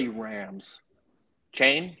 34-30 Rams.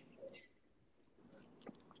 Shane?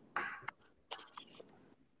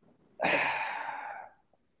 I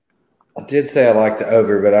did say I like the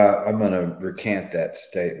over, but I'm going to recant that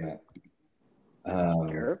statement.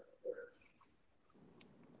 Sure.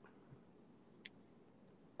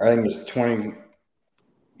 I think it's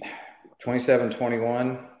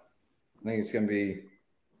 27-21. I think it's going to be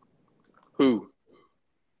who?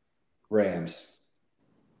 Rams.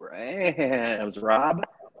 Rob?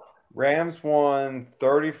 Rams won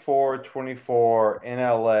 34-24 in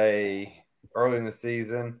LA early in the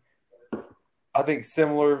season. I think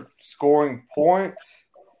similar scoring points.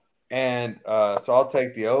 And so I'll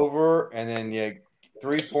take the over. And then,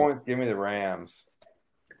 3 points, give me the Rams.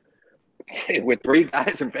 With 3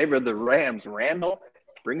 guys in favor of the Rams, Randall,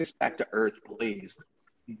 bring us back to earth, please.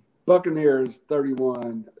 Buccaneers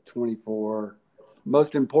 31-24.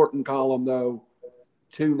 Most important column, though,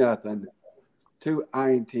 2-0. 2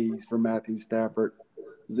 INTs for Matthew Stafford,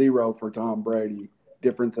 0 for Tom Brady.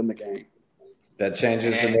 Difference in the game. That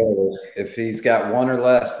changes the narrative. If he's got 1 or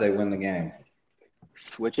less, they win the game.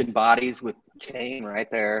 Switching bodies with Shane right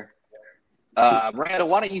there. Randall,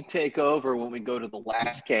 why don't you take over when we go to the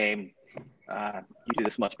last game? You do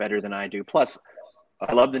this much better than I do. Plus,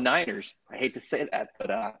 I love the Niners. I hate to say that, but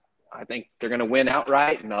I think they're going to win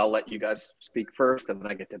outright, and I'll let you guys speak first, and then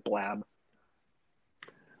I get to blab.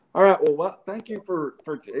 All right. Well, thank you for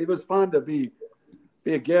it was fun to be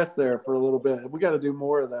a guest there for a little bit. We got to do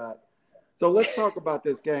more of that. So let's talk about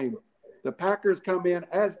this game. The Packers come in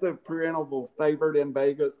as the perennial favorite in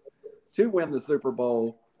Vegas to win the Super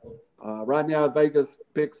Bowl. Right now, Vegas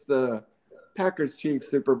picks the Packers-Chiefs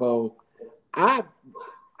Super Bowl. I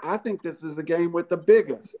think this is the game with the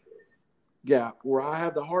biggest gap, where I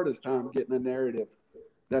have the hardest time getting a narrative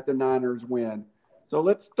that the Niners win. So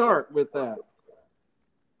let's start with that.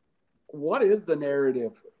 What is the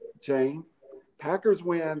narrative, Shane? Packers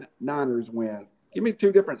win, Niners win. Give me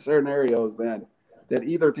 2 different scenarios then that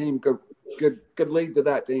either team could lead to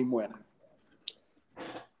that team winning.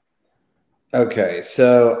 Okay,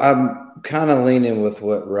 so I'm kind of leaning with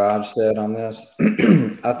what Raj said on this.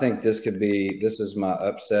 I think this is my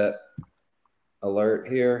upset alert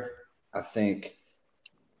here. I think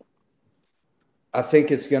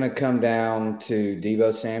it's going to come down to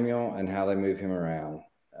Deebo Samuel and how they move him around.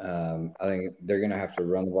 I think they're going to have to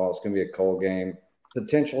run the ball. It's going to be a cold game.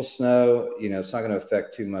 Potential snow, it's not going to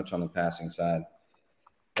affect too much on the passing side.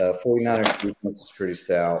 49ers defense is pretty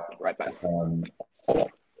stout. Right back.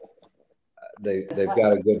 They've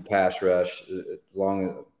got a good pass rush as long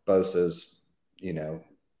as Bosa's,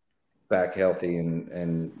 back healthy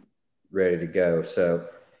and ready to go. So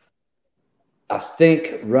I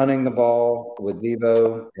think running the ball with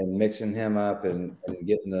Deebo and mixing him up and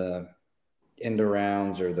getting the end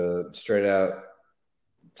arounds or the straight out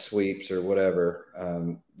sweeps or whatever,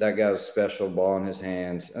 that guy's special, ball in his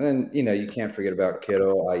hands. And then, you can't forget about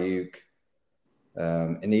Kittle, Ayuk,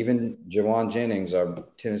 and even Jawan Jennings, our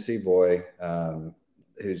Tennessee boy,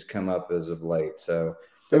 who's come up as of late. So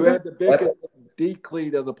who had the biggest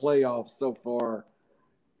decleat of the playoffs so far.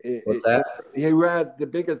 What's that? Who has the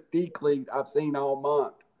biggest decleat I've seen all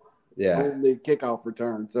month. Yeah. On the kickoff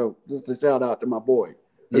return. So just a shout out to my boy.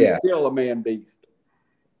 Who's still a man beast.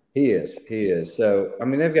 He is. So,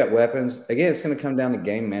 they've got weapons. Again, it's going to come down to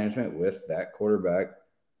game management with that quarterback,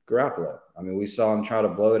 Garoppolo. We saw him try to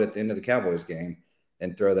blow it at the end of the Cowboys game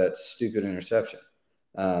and throw that stupid interception.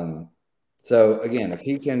 So, again, if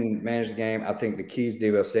he can manage the game, I think the key is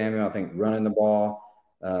Deebo Samuel. I think running the ball,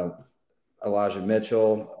 Elijah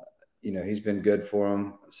Mitchell, he's been good for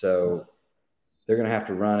him. So, they're going to have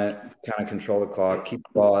to run it, kind of control the clock, keep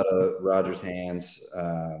the ball out of Rodgers' hands,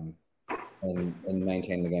 and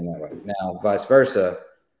maintain the game that way. Now, vice versa,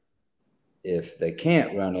 if they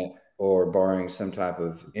can't run it or barring some type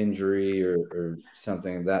of injury or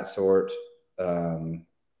something of that sort,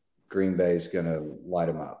 Green Bay is going to light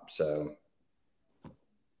them up. So,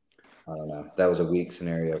 I don't know. That was a weak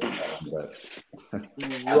scenario for them, but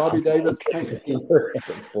Robbie Davis, paint us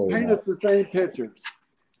the same pictures.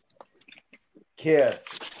 Kiss.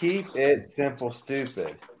 Keep it simple,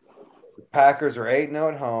 stupid. The Packers are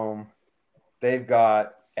 8-0 at home. They've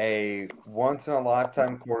got a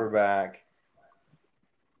once-in-a-lifetime quarterback.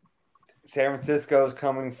 San Francisco is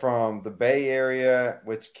coming from the Bay Area,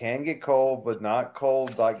 which can get cold, but not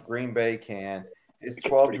cold like Green Bay can. It's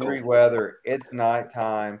 12-degree weather. It's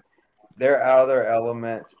nighttime. They're out of their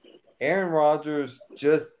element. Aaron Rodgers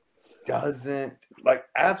just doesn't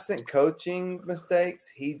absent coaching mistakes.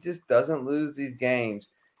 He just doesn't lose these games.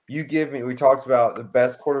 We talked about the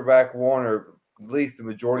best quarterback won, or at least the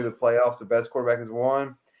majority of the playoffs, the best quarterback has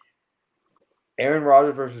won. Aaron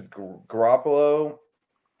Rodgers versus Garoppolo,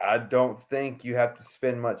 I don't think you have to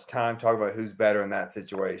spend much time talking about who's better in that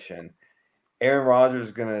situation. Aaron Rodgers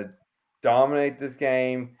is going to dominate this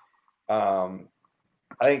game. I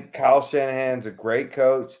think Kyle Shanahan's a great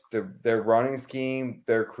coach. Their running scheme,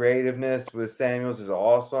 their creativeness with Samuels is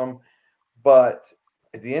awesome. But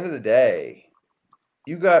at the end of the day,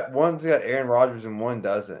 one's got Aaron Rodgers and one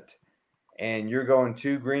doesn't. And you're going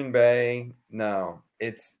to Green Bay. No,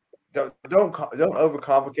 don't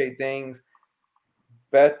overcomplicate things.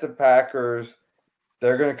 Bet the Packers.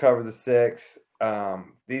 They're going to cover the 6.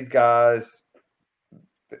 These guys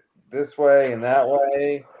this way and that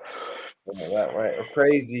way are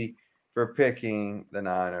crazy for picking the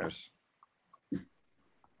Niners.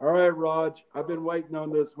 All right, Raj. I've been waiting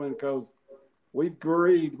on this one because we've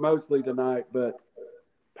agreed mostly tonight, but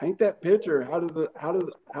paint that picture. How do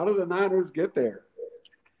the Niners get there?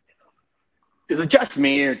 Is it just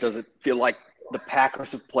me, or does it feel like the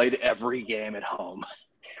Packers have played every game at home?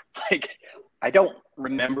 I don't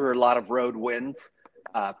remember a lot of road wins.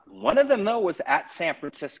 One of them, though, was at San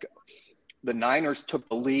Francisco. The Niners took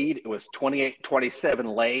the lead. It was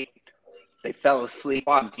 28-27 late. They fell asleep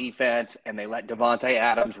on defense, and they let Davante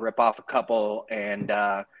Adams rip off a couple, and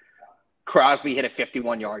Crosby hit a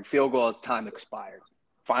 51-yard field goal as time expired.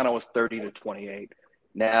 Final was 30-28.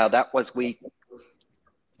 Now, that was week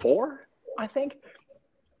 4, I think.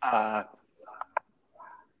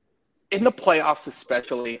 In the playoffs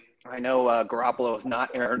especially, I know Garoppolo is not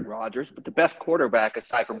Aaron Rodgers, but the best quarterback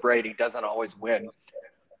aside from Brady doesn't always win.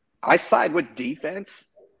 I side with defense,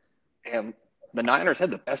 and the Niners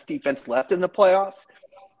had the best defense left in the playoffs,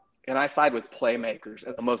 and I side with playmakers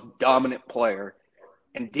and the most dominant player.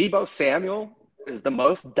 And Deebo Samuel is the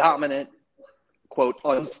most dominant, quote,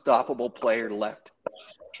 unstoppable player left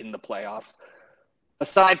in the playoffs,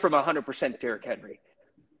 aside from 100% Derrick Henry.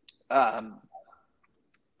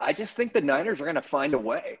 I just think the Niners are going to find a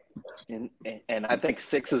way, and I think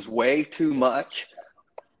 6 is way too much.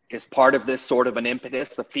 Is part of this sort of an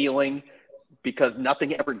impetus, a feeling, because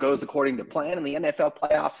nothing ever goes according to plan in the NFL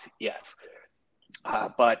playoffs? Yes.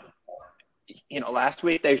 But, last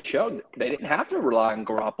week they showed they didn't have to rely on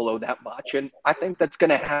Garoppolo that much, and I think that's going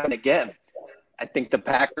to happen again. I think the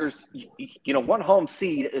Packers, one home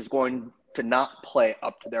seed is going to not play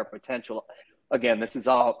up to their potential. Again, this is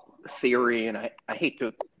all theory, and I hate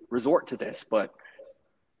to resort to this, but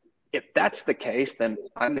if that's the case, then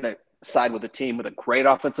I'm going to side with a team with a great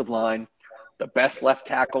offensive line, the best left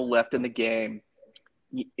tackle left in the game.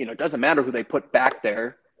 It doesn't matter who they put back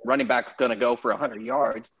there. Running back's going to go for 100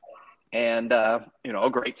 yards. And, a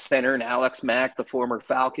great center in Alex Mack, the former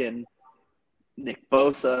Falcon, Nick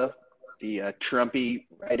Bosa, the Trumpy,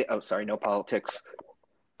 right? Oh, sorry, no politics.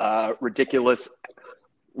 Ridiculously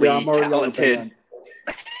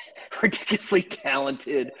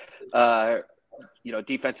talented,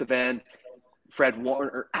 defensive end. Fred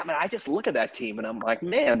Warner. I just look at that team and I'm like,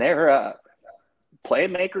 man, they're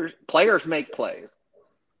playmakers. Players make plays.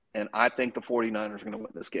 And I think the 49ers are going to win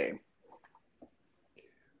this game.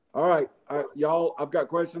 All right, y'all, I've got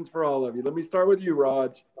questions for all of you. Let me start with you,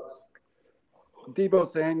 Raj.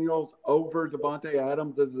 Deebo Samuel's over Davante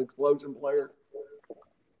Adams as an explosion player?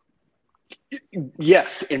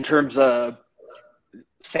 Yes, in terms of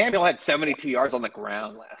Samuel had 72 yards on the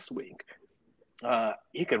ground last week.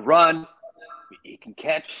 He can run. He can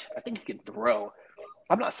catch. I think he can throw.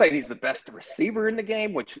 I'm not saying he's the best receiver in the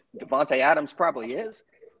game, which Davante Adams probably is,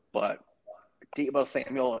 but Deebo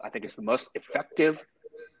Samuel, I think, is the most effective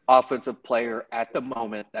offensive player at the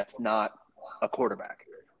moment that's not a quarterback.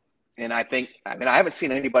 And I haven't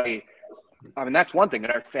seen anybody – that's one thing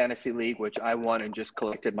in our fantasy league, which I won and just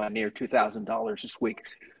collected my near $2,000 this week.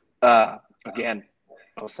 One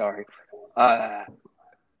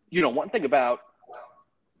thing about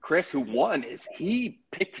Chris, who won, is he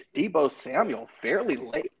picked Deebo Samuel fairly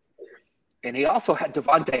late. And he also had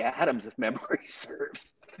Davante Adams, if memory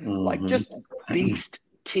serves. Mm-hmm. Just beast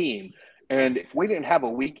team. And if we didn't have a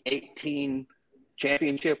Week 18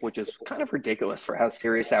 championship, which is kind of ridiculous for how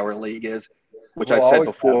serious our league is, which I've said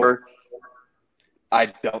before,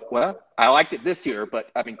 I liked it this year, but,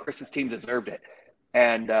 Chris's team deserved it.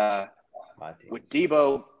 And with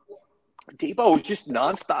Deebo was just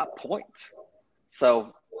nonstop points.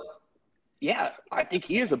 So, yeah, I think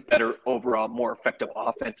he is a better overall, more effective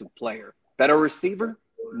offensive player. Better receiver?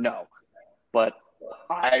 No. But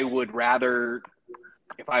I would rather,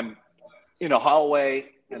 if I'm in a hallway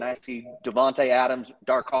and I see Devontae Adams,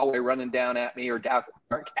 Dark hallway running down at me, or Dark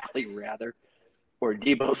alley rather, or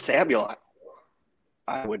Deebo Samuel,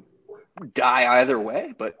 I would die either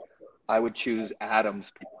way, but I would choose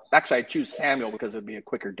Adams. Actually, I'd choose Samuel because it would be a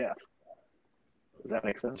quicker death. Does that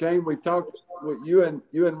make sense? Shane, we've talked with you and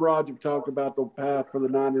Rod have talked about the path for the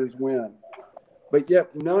Niners win, but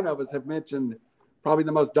yet none of us have mentioned probably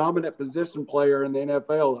the most dominant position player in the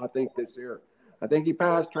NFL, I think, this year. I think he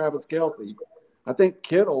passed Travis Kelce. I think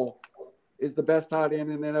Kittle is the best tight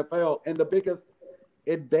end in the NFL, and the biggest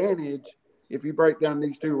advantage, if you break down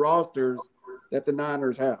these two rosters, that the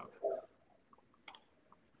Niners have.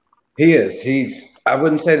 He is. I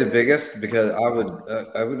wouldn't say the biggest, because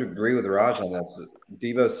I would agree with Raj on this.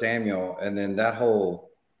 Deebo Samuel, and then that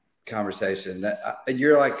whole conversation that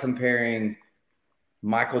you're like comparing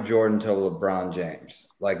Michael Jordan to LeBron James.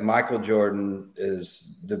 Like, Michael Jordan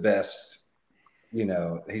is the best,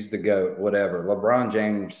 he's the GOAT, whatever. LeBron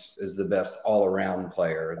James is the best all-around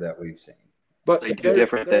player that we've seen. But they do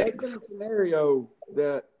different things. There's been a scenario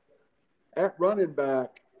that at running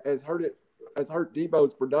back has hurt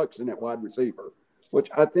Deebo's production at wide receiver, which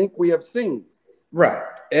I think we have seen. Right.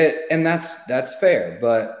 And that's fair,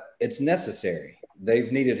 but it's necessary.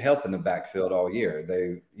 They've needed help in the backfield all year.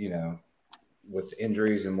 They, with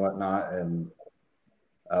injuries and whatnot, and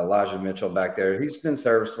Elijah Mitchell back there, he's been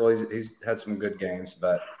serviceable. He's had some good games,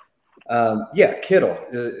 but Kittle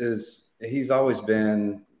he's always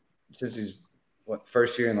been, since he's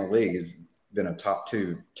first year in the league, he's been a top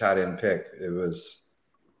 2 tight end pick. It was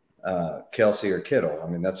Kelce or Kittle. I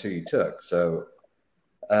mean, that's who you took. So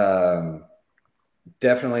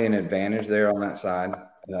definitely an advantage there on that side.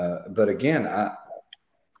 But again,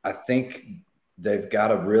 I think they've got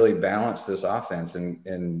to really balance this offense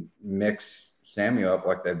and mix Samuel up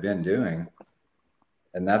like they've been doing.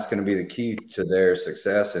 And that's going to be the key to their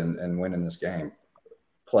success and winning this game,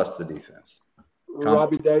 plus the defense.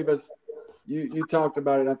 Robbie Davis, you talked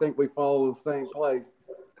about it. I think we follow the same place.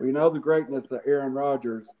 We know the greatness of Aaron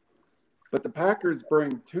Rodgers, but the Packers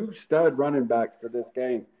bring 2 stud running backs to this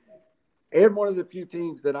game. And one of the few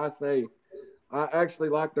teams that I say I actually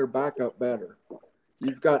like their backup better.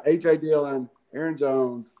 You've got A.J. Dillon, Aaron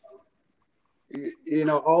Jones,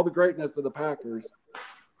 all the greatness of the Packers.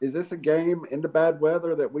 Is this a game in the bad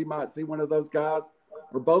weather that we might see one of those guys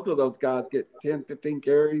or both of those guys get 10, 15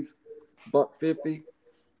 carries, $150?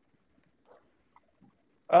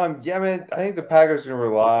 I think the Packers are going to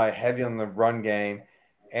rely heavy on the run game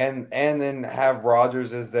and then have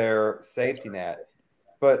Rodgers as their safety net.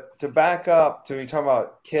 But to back up to, you talking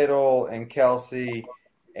about Kittle and Kelce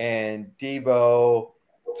and Deebo.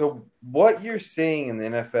 So what you're seeing in the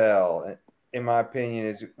NFL, in my opinion,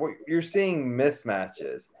 is what you're seeing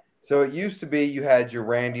mismatches. So it used to be you had your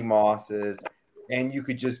Randy Mosses and you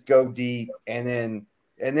could just go deep, and then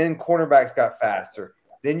cornerbacks got faster.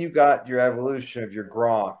 Then you got your evolution of your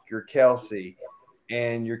Gronk, your Kelce,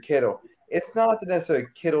 and your Kittle. It's not that necessarily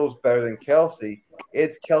Kittle's better than Kelce.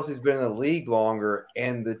 It's Kelce's been in the league longer,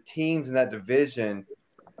 and the teams in that division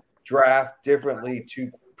draft differently to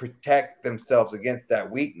protect themselves against that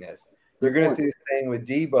weakness. You're going to see the same with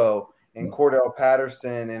Deebo and Cordell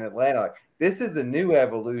Patterson in Atlanta. Like, this is a new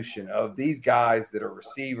evolution of these guys that are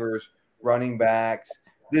receivers, running backs.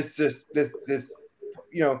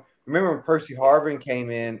 Remember when Percy Harvin came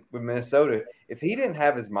in with Minnesota? If he didn't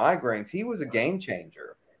have his migraines, he was a game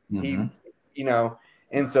changer. Mm-hmm.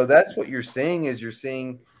 And so that's what you're seeing is you're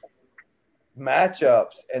seeing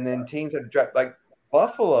matchups, and then teams that draft like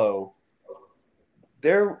Buffalo.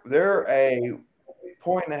 They're a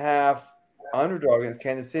 1.5 underdog against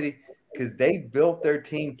Kansas City because they built their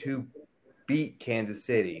team to beat Kansas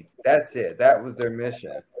City. That's it. That was their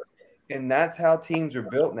mission. And that's how teams are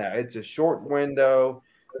built now. It's a short window.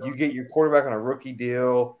 You get your quarterback on a rookie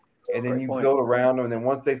deal, and then build around them. And then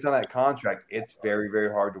once they sign that contract, it's very,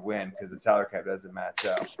 very hard to win because the salary cap doesn't match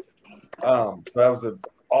up. So that was an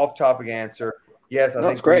off-topic answer. Yes, I think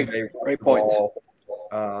that's great. Great points.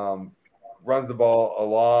 Runs the ball a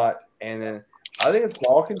lot, and then I think it's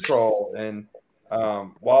ball control. And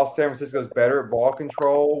while San Francisco is better at ball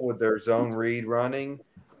control with their zone read running,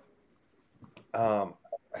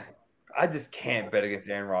 I just can't bet against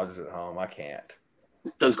Aaron Rodgers at home. I can't.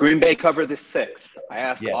 Does Green Bay cover the 6? I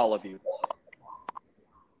asked all of you.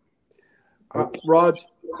 Raj,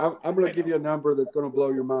 I'm going to give you a number that's going to blow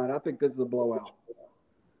your mind. I think this is a blowout.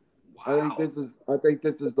 Wow. I think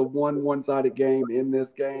this is the one-sided game in this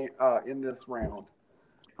round.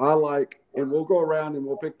 And we'll go around and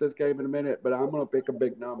we'll pick this game in a minute, but I'm going to pick a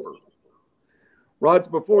big number. Raj,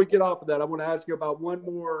 before we get off of that, I want to ask you about one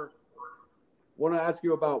more want to ask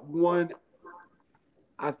you about one,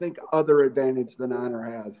 I think, other advantage the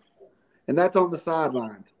Niner has, and that's on the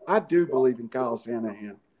sidelines. I do believe in Kyle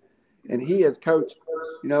Shanahan, and he has coached.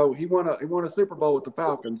 He won a Super Bowl with the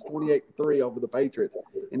Falcons, 28-3 over the Patriots,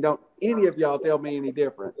 and don't any of y'all tell me any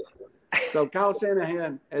different. So Kyle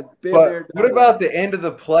Shanahan has been there. What about the end of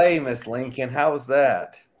the play, Miss Lincoln? How was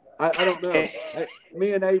that? I don't know.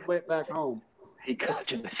 Me and Abe went back home. He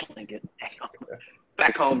got you, Miss Lincoln.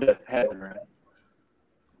 Back home to heaven, right?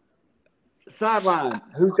 Sideline.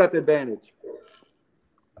 Who's got the advantage?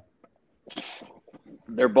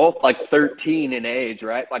 They're both like 13 in age,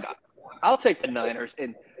 right? Like, I'll take the Niners.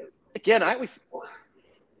 And again, I always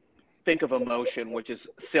think of emotion, which is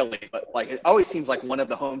silly, but like it always seems like one of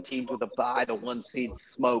the home teams with a bye, the 1 seed,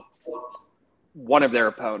 smokes one of their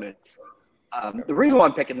opponents. The reason why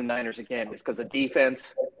I'm picking the Niners again is because of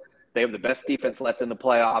defense. They have the best defense left in the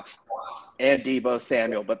playoffs, and Deebo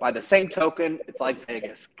Samuel. But by the same token, it's like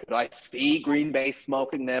Vegas. Could I see Green Bay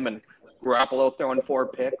smoking them and Garoppolo throwing 4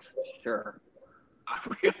 picks? Sure. I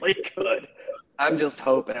really could. I'm just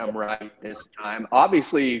hoping I'm right this time.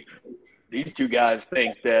 Obviously, these two guys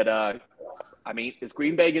think that is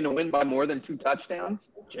Green Bay going to win by more than 2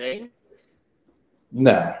 touchdowns, Jay?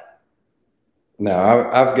 No,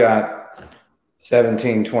 I've got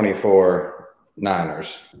 17-24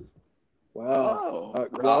 Niners. Wow.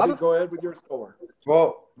 Robbie, go ahead with your score.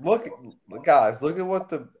 Well, look, guys, look at what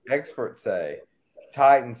the experts say.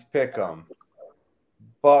 Titans pick them.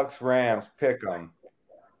 Bucks, Rams pick them.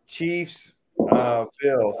 Chiefs,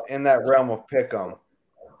 Bills in that realm of pick them.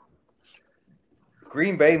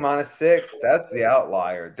 Green Bay -6, that's the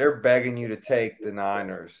outlier. They're begging you to take the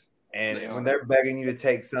Niners. And when they're begging you to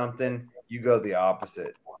take something, you go the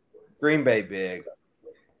opposite. Green Bay big.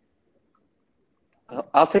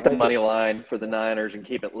 I'll take the money line for the Niners and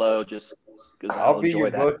keep it low just because I'll be enjoy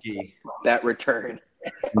your bookie. That return.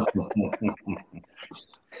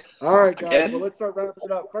 All right, guys. Well, let's start wrapping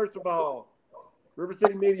it up. First of all, River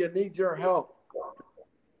City Media needs your help.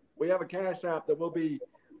 We have a Cash App that we'll be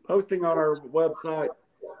posting on our website.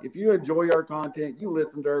 If you enjoy our content, you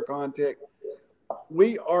listen to our content,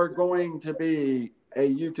 we are going to be a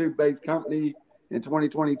YouTube-based company in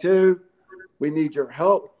 2022. We need your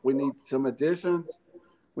help. We need some additions.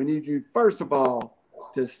 We need you, first of all,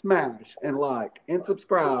 to smash and like and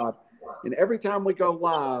subscribe. And every time we go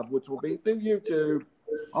live, which will be through YouTube,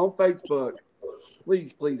 on Facebook,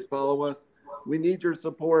 please follow us. We need your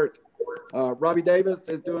support. Robbie Davis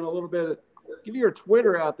is doing a little bit. Give your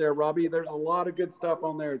Twitter out there, Robbie. There's a lot of good stuff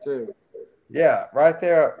on there too. Yeah, right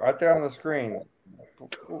there on the screen.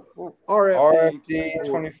 RFD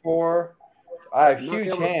 24. I have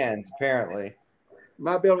huge hands, apparently.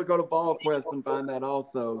 Might be able to go to VolQuest and find that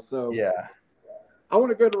also. So yeah, I want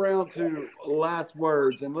to go around to last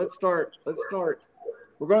words, and let's start.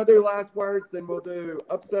 We're going to do last words, then we'll do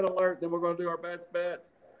upset alert, then we're going to do our best bet.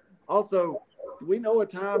 Also, do we know a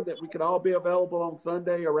time that we could all be available on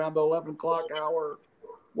Sunday around the 11 o'clock hour?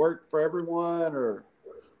 Work for everyone, or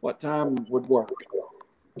what time would work?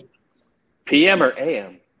 PM or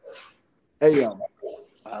AM? AM.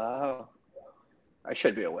 Oh, I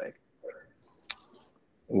should be awake.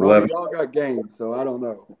 Robbie, y'all got games, so I don't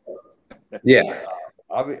know. Yeah,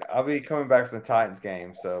 I'll be coming back from the Titans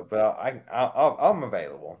game, so but I'm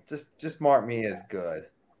available. Just mark me as good.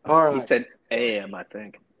 All right. He said AM, I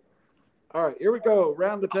think. All right, here we go.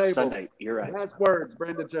 Round the table. Sunday, you're right. Last words,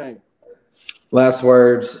 Brandon James. Last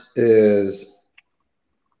words is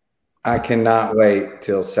I cannot wait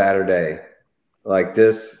till Saturday. Like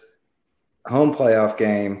this home playoff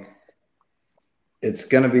game, it's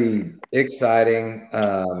going to be exciting.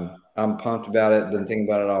 I'm pumped about it. Been thinking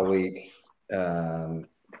about it all week. And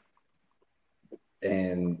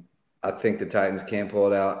I think the Titans can pull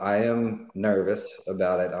it out. I am nervous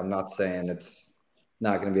about it. I'm not saying it's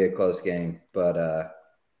not going to be a close game, but I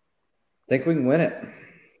think we can win it.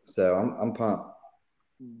 So I'm pumped.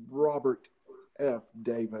 Robert F.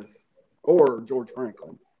 Davis or George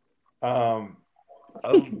Franklin. Yeah,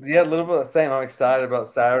 a little bit the same. I'm excited about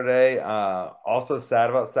Saturday. Also sad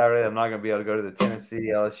about Saturday. I'm not going to be able to go to the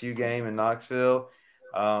Tennessee LSU game in Knoxville.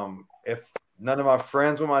 If none of my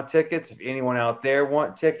friends want my tickets, if anyone out there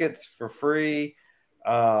want tickets for free,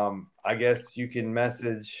 I guess you can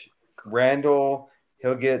message Randall.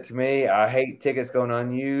 He'll get it to me. I hate tickets going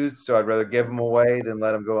unused, so I'd rather give them away than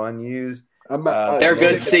let them go unused. They're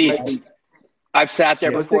good seats. I've sat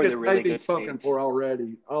there before. They're really good spoken seats. For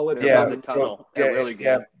already. I'll let yeah, the tunnel. They're really good.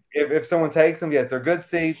 Yeah. If someone takes them, yes, they're good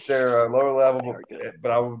seats. They're lower level, but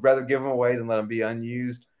I would rather give them away than let them be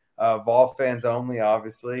unused. Vol fans only,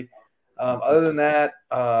 obviously. Other than that,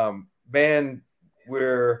 man,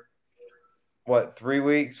 3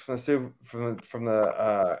 weeks from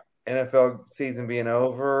the NFL season being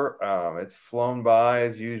over. It's flown by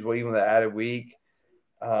as usual, even the added week.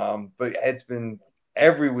 But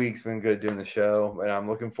every week's been good doing the show, and I'm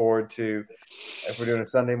looking forward to if we're doing a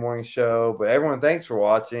Sunday morning show. But everyone, thanks for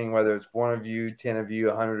watching, whether it's 1 of you, 10 of you,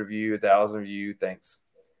 100 of you, 1,000 of you. Thanks.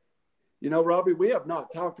 Robbie, we have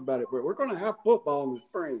not talked about it, but we're going to have football in the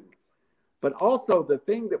spring. But also the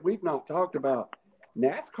thing that we've not talked about,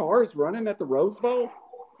 NASCAR is running at the Rose Bowl.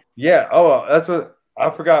 Yeah. Oh, that's what I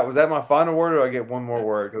forgot. Was that my final word, or I get one more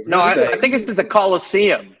word? No, I think it's the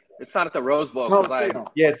Coliseum. It's not at the Rose Bowl because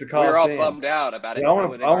it's the Coliseum. We're all bummed out about it. I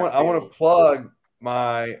want to plug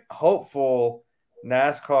my hopeful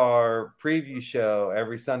NASCAR preview show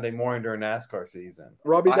every Sunday morning during NASCAR season.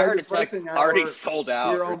 Robbie, I heard it's already sold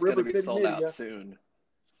out. It's going to be sold out soon.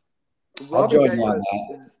 I'll join you on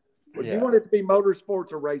that. Would you want it to be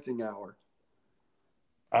motorsports or racing hour?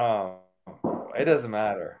 It doesn't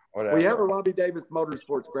matter. Whatever. We have a Robbie Davis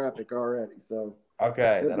motorsports graphic already, so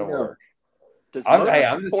okay, that'll work. Does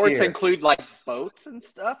motorsports include like boats and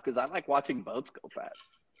stuff? Because I like watching boats go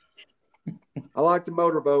fast. I like the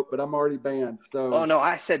motorboat, but I'm already banned. So. Oh no,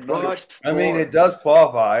 I said motorsports. I mean, it does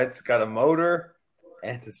qualify. It's got a motor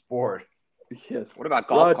and it's a sport. Yes. What about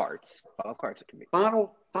golf carts? Golf carts can be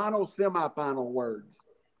final semifinal words.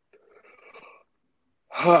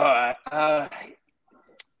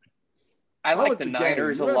 I like the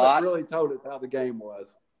Niners a lot. Really told us how the game was.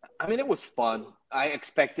 I mean, it was fun. I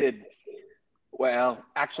expected. Well,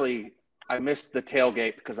 actually, I missed the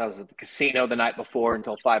tailgate because I was at the casino the night before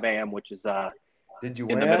until 5 a.m., which is Did you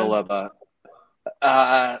in win? The middle of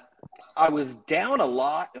I was down a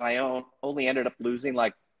lot, and I only ended up losing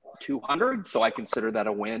like 200, so I consider that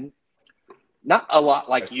a win. Not a lot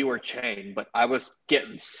like you or Chain, but I was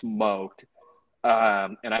getting smoked.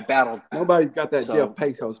 And I battled. Nobody's got that Jeff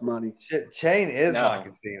Bezos money. Chain is my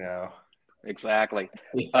casino. Exactly.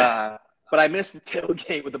 But I missed the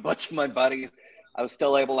tailgate with a bunch of my buddies. I was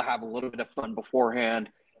still able to have a little bit of fun beforehand.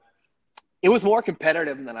 It was more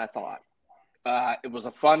competitive than I thought. It was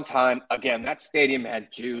a fun time. Again, that stadium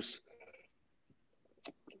had juice.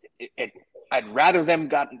 I'd rather them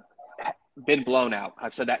been blown out.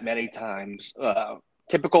 I've said that many times.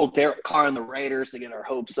 Typical Derek Carr and the Raiders to get our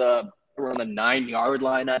hopes up. We're on the 9-yard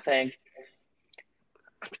line, I think.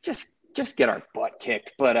 Just get our butt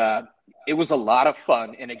kicked. But it was a lot of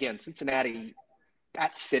fun. And again, Cincinnati,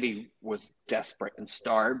 that city was desperate and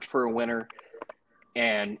starved for a winner.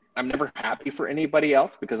 And I'm never happy for anybody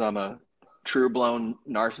else because I'm a true-blown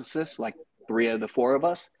narcissist, like 3 of the 4 of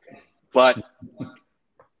us. But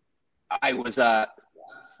I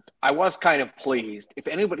was kind of pleased. If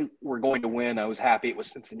anybody were going to win, I was happy it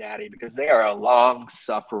was Cincinnati because they are a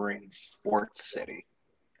long-suffering sports city.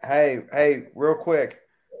 Hey, real quick.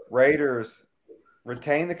 Raiders,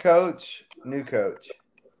 retain the coach, new coach.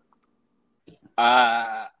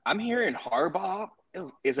 I'm hearing Harbaugh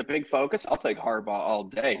is a big focus. I'll take Harbaugh all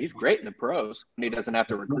day. He's great in the pros when he doesn't have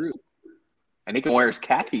to recruit. And he can wear his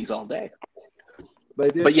khakis all day.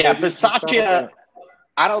 But yeah, Bisaccia,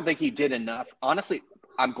 I don't think he did enough. Honestly,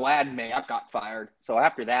 I'm glad Mayock got fired. So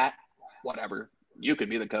after that, whatever. You could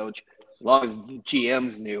be the coach. As long as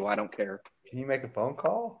GM's new, I don't care. Can you make a phone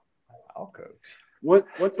call? I'll coach. Once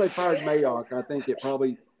they fired Mayock, I think it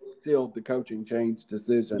probably sealed the coaching change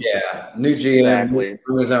decision. Yeah, new GM,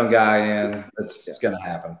 bring his own guy in. That's going to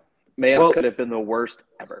happen. Mayock could have been the worst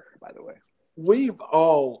ever, by the way. We've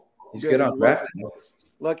all he's good on draft.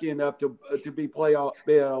 Lucky enough to be a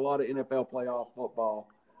lot of NFL playoff football.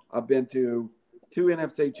 I've been to 2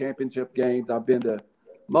 NFC championship games. I've been to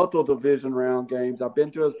multiple division round games. I've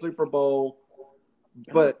been to a Super Bowl.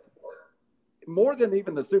 But more than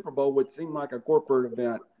even the Super Bowl, which seemed like a corporate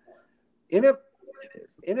event,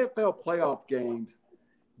 NFL playoff games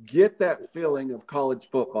get that feeling of college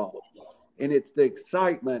football. And it's the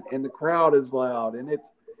excitement, and the crowd is loud, and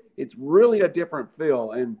it's really a different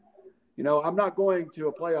feel. And, I'm not going to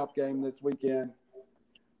a playoff game this weekend.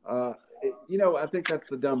 I think that's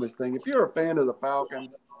the dumbest thing. If you're a fan of the Falcons,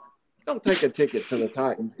 don't take a ticket to the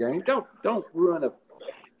Titans game. Don't ruin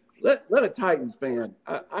let a Titans fan.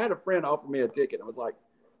 I had a friend offer me a ticket. I was like,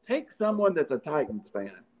 take someone that's a Titans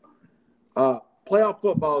fan. Playoff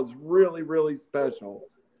football is really, really special.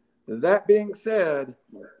 That being said,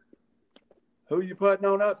 who you putting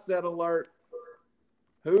on upset alert?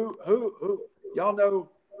 Who? Y'all know.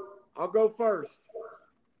 I'll go first.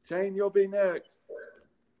 Shane, you'll be next.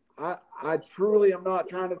 I truly am not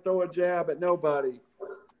trying to throw a jab at nobody.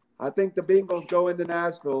 I think the Bengals go into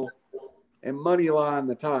Nashville and money line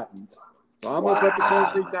the Titans. So I'm going to put the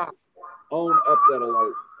Tennessee Titans on upset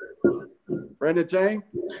alert. Brendan Chain?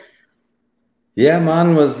 Yeah,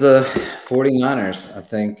 mine was the 49ers. I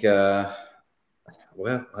think,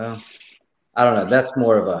 well, I don't know. That's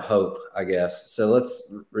more of a hope, I guess. So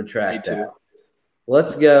let's retract that.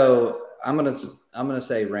 Let's go. I'm gonna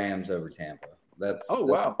say Rams over Tampa. That's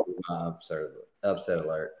wow. My upset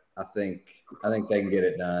alert. I think they can get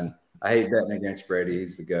it done. I hate betting against Brady.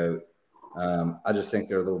 He's the GOAT. I just think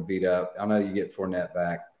they're a little beat up. I know you get Fournette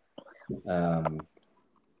back.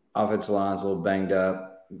 Offensive line's a little banged up.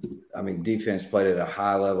 I mean, defense played at a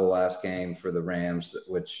high level last game for the Rams,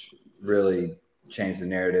 which really changed the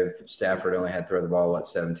narrative. Stafford only had to throw the ball,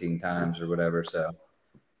 17 times or whatever. So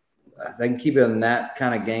if they can keep it in that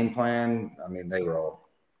kind of game plan, I mean, they roll.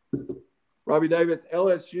 Robbie Davis,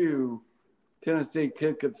 LSU, Tennessee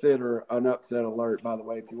could consider an upset alert, by the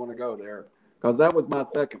way, if you want to go there, because that was my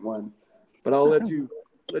second one. But I'll let you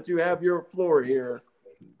have your floor here.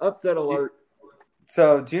 Upset alert.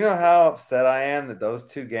 So, do you know how upset I am that those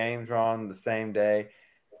two games are on the same day?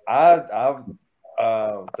 I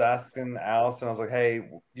was asking Allison, I was like, hey,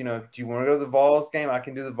 do you want to go to the Vols game? I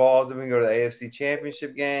can do the Vols, then we can go to the AFC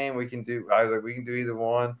Championship game. We can do either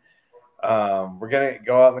one. We're gonna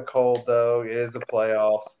go out in the cold though. It is the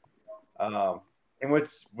playoffs. In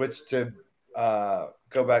which to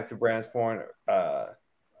go back to Brandon's point,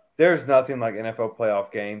 there's nothing like NFL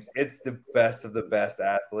playoff games. It's the best of the best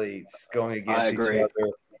athletes going against each other,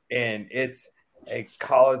 and it's a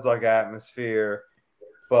college-like atmosphere,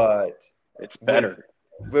 but it's better.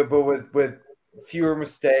 With fewer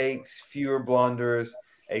mistakes, fewer blunders,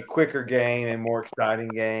 a quicker game, a more exciting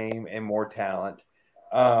game, and more talent.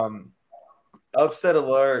 Upset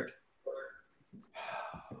alert.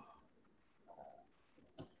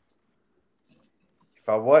 If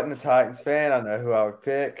I wasn't a Titans fan, I know who I would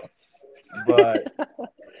pick. But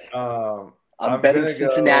I'm betting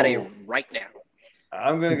Cincinnati right now.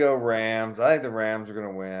 I'm going to go Rams. I think the Rams are going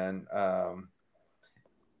to win.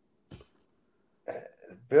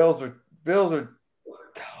 Bills are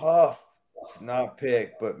tough to not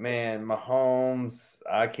pick, but man, Mahomes,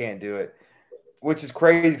 I can't do it. Which is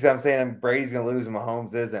crazy because I'm saying Brady's going to lose and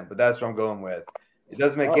Mahomes isn't, but that's what I'm going with. It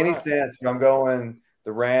doesn't make any sense, but I'm going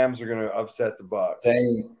the Rams are going to upset the Bucs.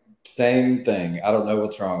 Same thing. I don't know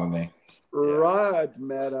what's wrong with me. Right,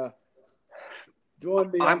 Meta. Join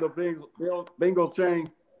me on the bingo chain.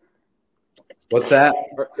 What's that?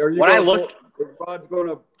 Rod's going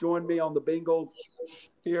to join me on the Bengals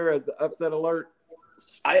here as the upset alert.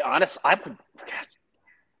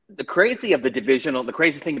 The crazy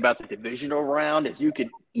thing about the divisional round is you can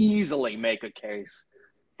easily make a case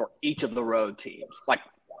for each of the road teams, like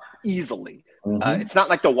easily. Mm-hmm. It's not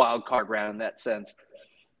like the wild card round in that sense.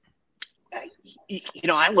 I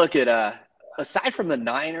look at aside from the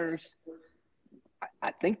Niners,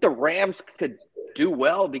 I think the Rams could do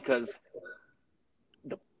well because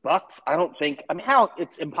the Bucs,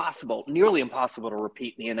 it's nearly impossible to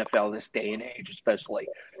repeat in the NFL this day and age, especially.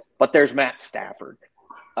 But there's Matt Stafford.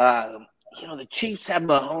 The Chiefs have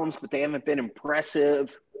Mahomes, but they haven't been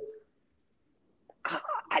impressive.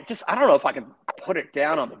 I don't know if I can put it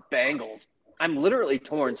down on the Bengals. I'm literally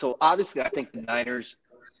torn. So obviously, I think the Niners,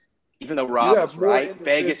 even though Rob is right,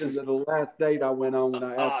 Vegas is the last date I went on when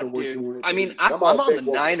I asked her what you wanted. I mean, I'm on the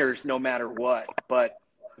Niners no matter what. But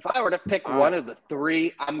if I were to pick one of the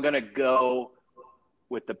three, I'm gonna go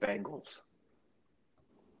with the Bengals.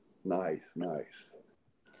 Nice.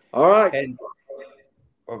 All right. And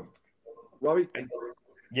Robbie?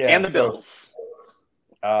 Yeah. And the Bills.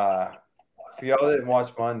 For y'all that didn't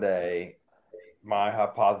watch Monday, my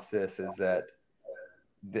hypothesis is that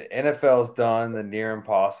the NFL's done the near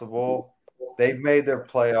impossible. They've made their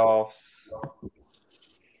playoffs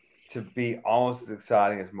to be almost as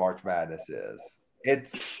exciting as March Madness is.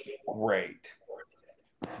 It's great.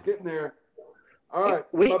 Getting there. All right.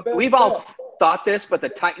 We've all thought this, but the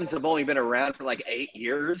Titans have only been around for like 8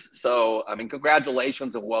 years. So,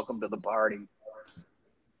 congratulations and welcome to the party.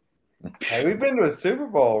 Hey, we've been to a Super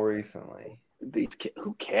Bowl recently.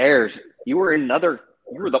 Who cares? You were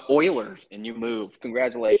the Oilers and you moved.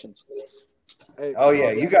 Congratulations. Hey,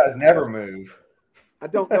 you guys never move. I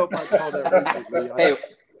don't know if I saw that recently. Hey,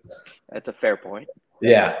 that's a fair point.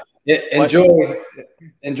 Yeah. Enjoy the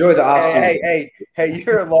offseason. Hey,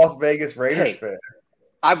 you're a Las Vegas Raiders fan.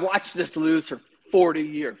 I've watched this lose for 40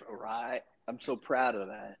 years, all right? I'm so proud of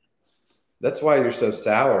that. That's why you're so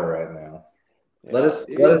sour right now. Yeah. Let us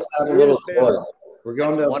have a little toy. We're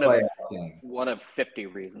going to a playoff game. One of 50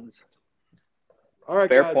 reasons. All right,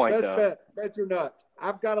 fair guys, point, though. Bet or not.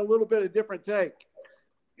 I've got a little bit of different take.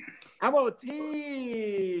 I'm going to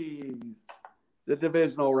tease the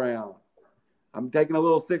divisional round. I'm taking a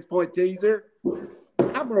little 6-point teaser.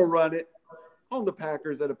 I'm going to run it on the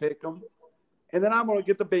Packers at a pick 'em. And then I'm going to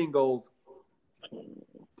get the Bengals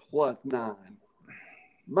 +9.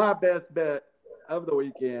 My best bet of the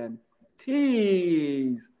weekend.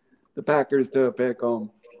 Tease the Packers to a pick 'em.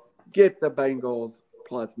 Get the Bengals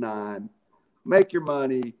 +9. Make your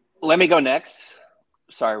money. Let me go next.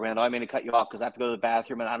 Sorry, Randall. I mean to cut you off because I have to go to the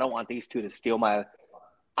bathroom, and I don't want these two to steal my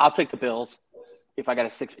 – I'll take the Bills if I got a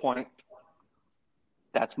 6-point.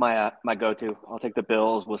 That's my go-to. I'll take the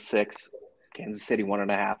Bills with 6. Kansas City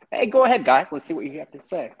 1.5. Hey, go ahead, guys. Let's see what you have to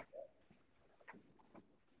say.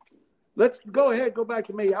 Let's go ahead. Go back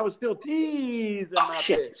to me. I was still teasing my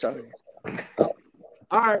pick. Sorry.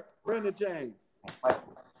 All right, Brendan James.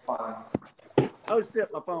 Oh,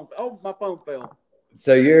 shit, my phone. Oh, my phone fell.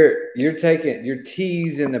 So you're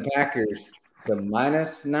teasing the Packers to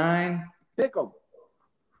 -9? Pick 'em.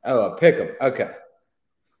 Oh, pick 'em. Okay.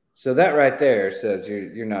 So that right there says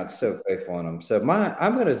you're not so faithful in them. So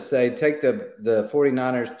I'm going to say take the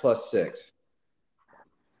 49ers +6.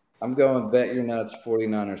 I'm going bet your nuts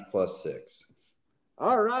 49ers +6.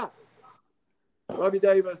 All right. Robbie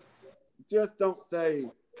Davis, just don't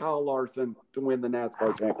say Kyle Larson to win the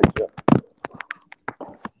NASCAR championship.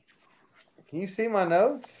 Can you see my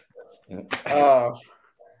notes?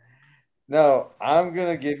 No, I'm going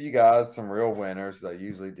to give you guys some real winners, as I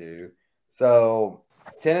usually do. So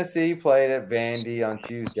Tennessee played at Vandy on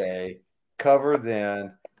Tuesday, covered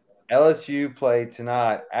then. LSU played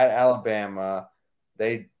tonight at Alabama.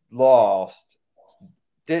 They lost,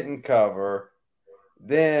 didn't cover.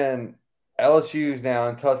 Then LSU's now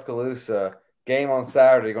in Tuscaloosa, game on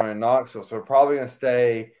Saturday going to Knoxville. So we're probably going to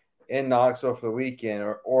stay in Knoxville for the weekend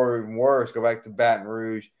or even worse, go back to Baton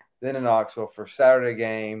Rouge, then to Knoxville for Saturday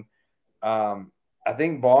game. I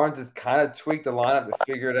think Barnes has kind of tweaked the lineup to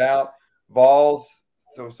figure it out. Vols,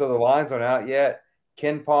 so the lines aren't out yet.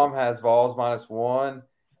 Ken Palm has Vols -1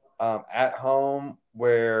 at home,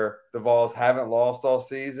 where the Vols haven't lost all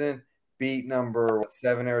season. Beat number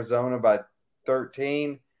 7 Arizona by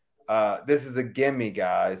 13. This is a gimme,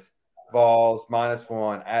 guys. Vols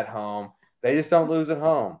 -1 at home. They just don't lose at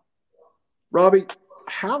home. Robbie,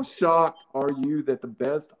 how shocked are you that the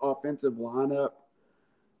best offensive lineup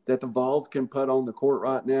that the Vols can put on the court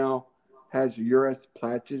right now has Uris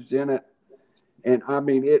Platjes in it? And, I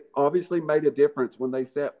mean, it obviously made a difference when they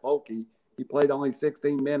set Folke. He played only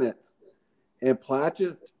 16 minutes. And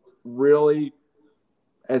Platjes really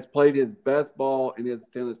has played his best ball in his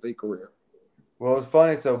Tennessee career. Well, it's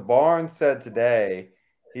funny. So Barnes said today,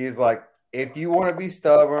 he's like, if you want to be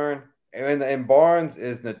stubborn, and Barnes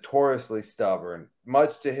is notoriously stubborn,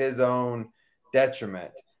 much to his own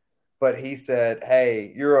detriment. But he said,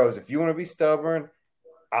 hey, Euros, if you want to be stubborn,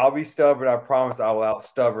 I'll be stubborn. I promise I will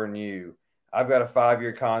out-stubborn you. I've got a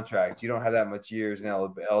 5-year contract. You don't have that much years in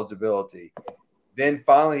eligibility. Then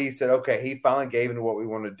finally he said, okay, he finally gave into what we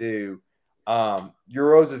want to do.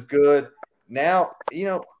 Euros is good. Now,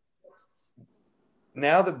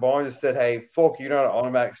 now that Barnes has said, hey, Folke, you're not an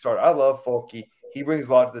automatic starter. I love Folke. He brings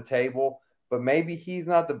a lot to the table, but maybe he's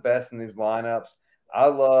not the best in these lineups. I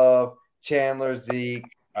love Chandler, Zeke,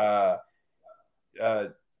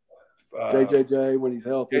 JJJ when he's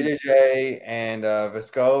healthy. JJJ and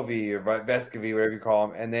Vescovi, whatever you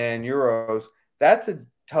call him, and then Euros. That's a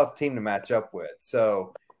tough team to match up with.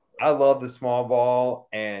 So I love the small ball,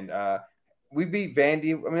 and we beat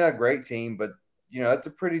Vandy. I mean, not a great team, but it's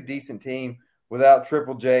a pretty decent team without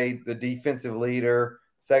Triple J, the defensive leader.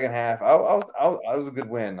 Second half, I was a good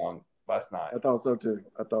win on last night. I thought so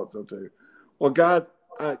too. Well, guys,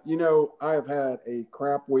 I have had a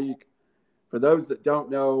crap week. For those that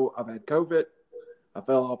don't know, I've had COVID. I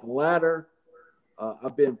fell off a ladder.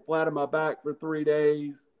 I've been flat on my back for 3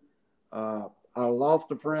 days. I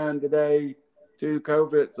lost a friend today to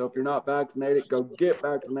COVID. So if you're not vaccinated, go get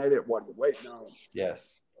vaccinated. What are you waiting on?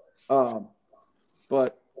 Yes.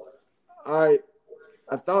 But I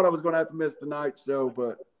thought I was going to have to miss tonight's show,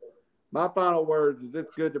 but my final words is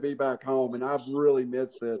it's good to be back home, and I've really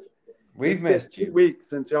missed this. We've missed you. 2 weeks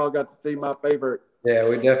since y'all got to see my favorite. Yeah,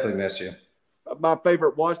 we definitely miss you. My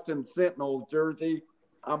favorite Washington Sentinels jersey.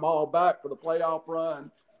 I'm all back for the playoff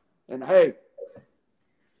run. And, hey,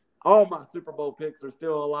 all my Super Bowl picks are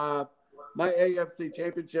still alive. My AFC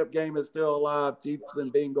Championship game is still alive, Chiefs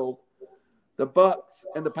and Bengals. The Bucks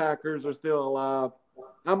and the Packers are still alive.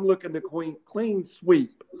 I'm looking to clean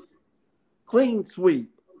sweep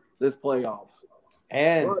this playoffs.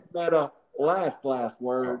 And Meta, last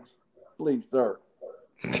words, please, sir.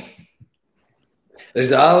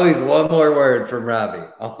 There's always one more word from Robbie.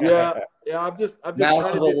 Yeah. I'm just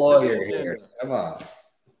mouth of a lawyer here. Come on.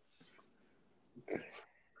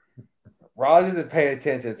 Rogers is paying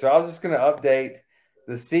attention, so I was just going to update.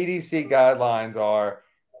 The CDC guidelines are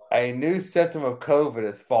A new symptom of COVID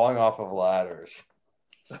is falling off of ladders.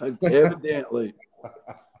 Evidently.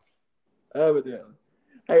 Evidently.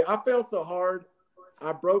 Hey, I fell so hard,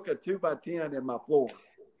 I broke a 2x10 in my floor.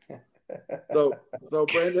 So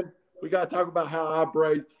Brandon, we got to talk about how I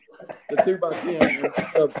braced the 2x10 in the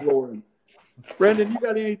subflooring. Brandon, you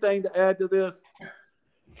got anything to add to this?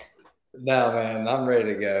 No, man, I'm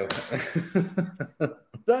ready to go.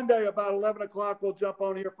 Sunday, about 11 o'clock, we'll jump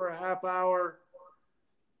on here for a half hour.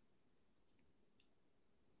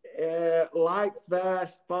 Like,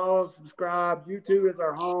 smash, follow, subscribe. YouTube is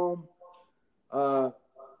our home.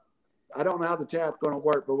 I don't know how the chat's going to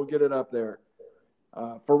work, but we'll get it up there.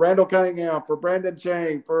 For Randall Cunningham, for Brandon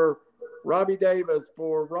Chang, for Robbie Davis,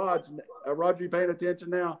 for Roger, you paying attention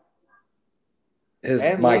now? His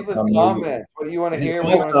and mic's leave us on comments. mute. What do you want to His hear?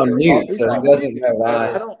 mic's on mute, so he doesn't know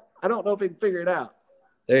why. I don't know if he can figure it out.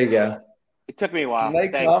 There you go. It took me a while.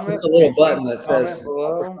 Thanks. It's a little button that says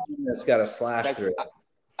below. that's got a slash through it.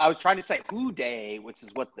 I was trying to say Who Day, which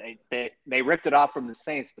is what they ripped it off from the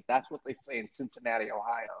Saints, but that's what they say in Cincinnati,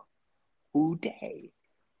 Ohio. Who Day.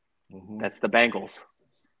 Mm-hmm. That's the Bengals.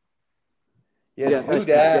 Yeah, Who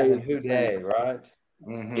Day and Who Day, right?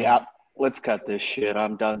 Mm-hmm. Yeah, let's cut this shit.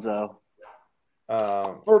 I'm donezo.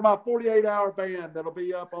 For my 48-hour band that'll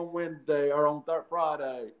be up on Wednesday or on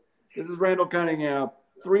Friday, this is Randall Cunningham.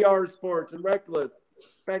 3 hours sports and reckless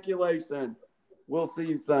speculation. We'll see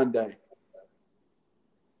you Sunday.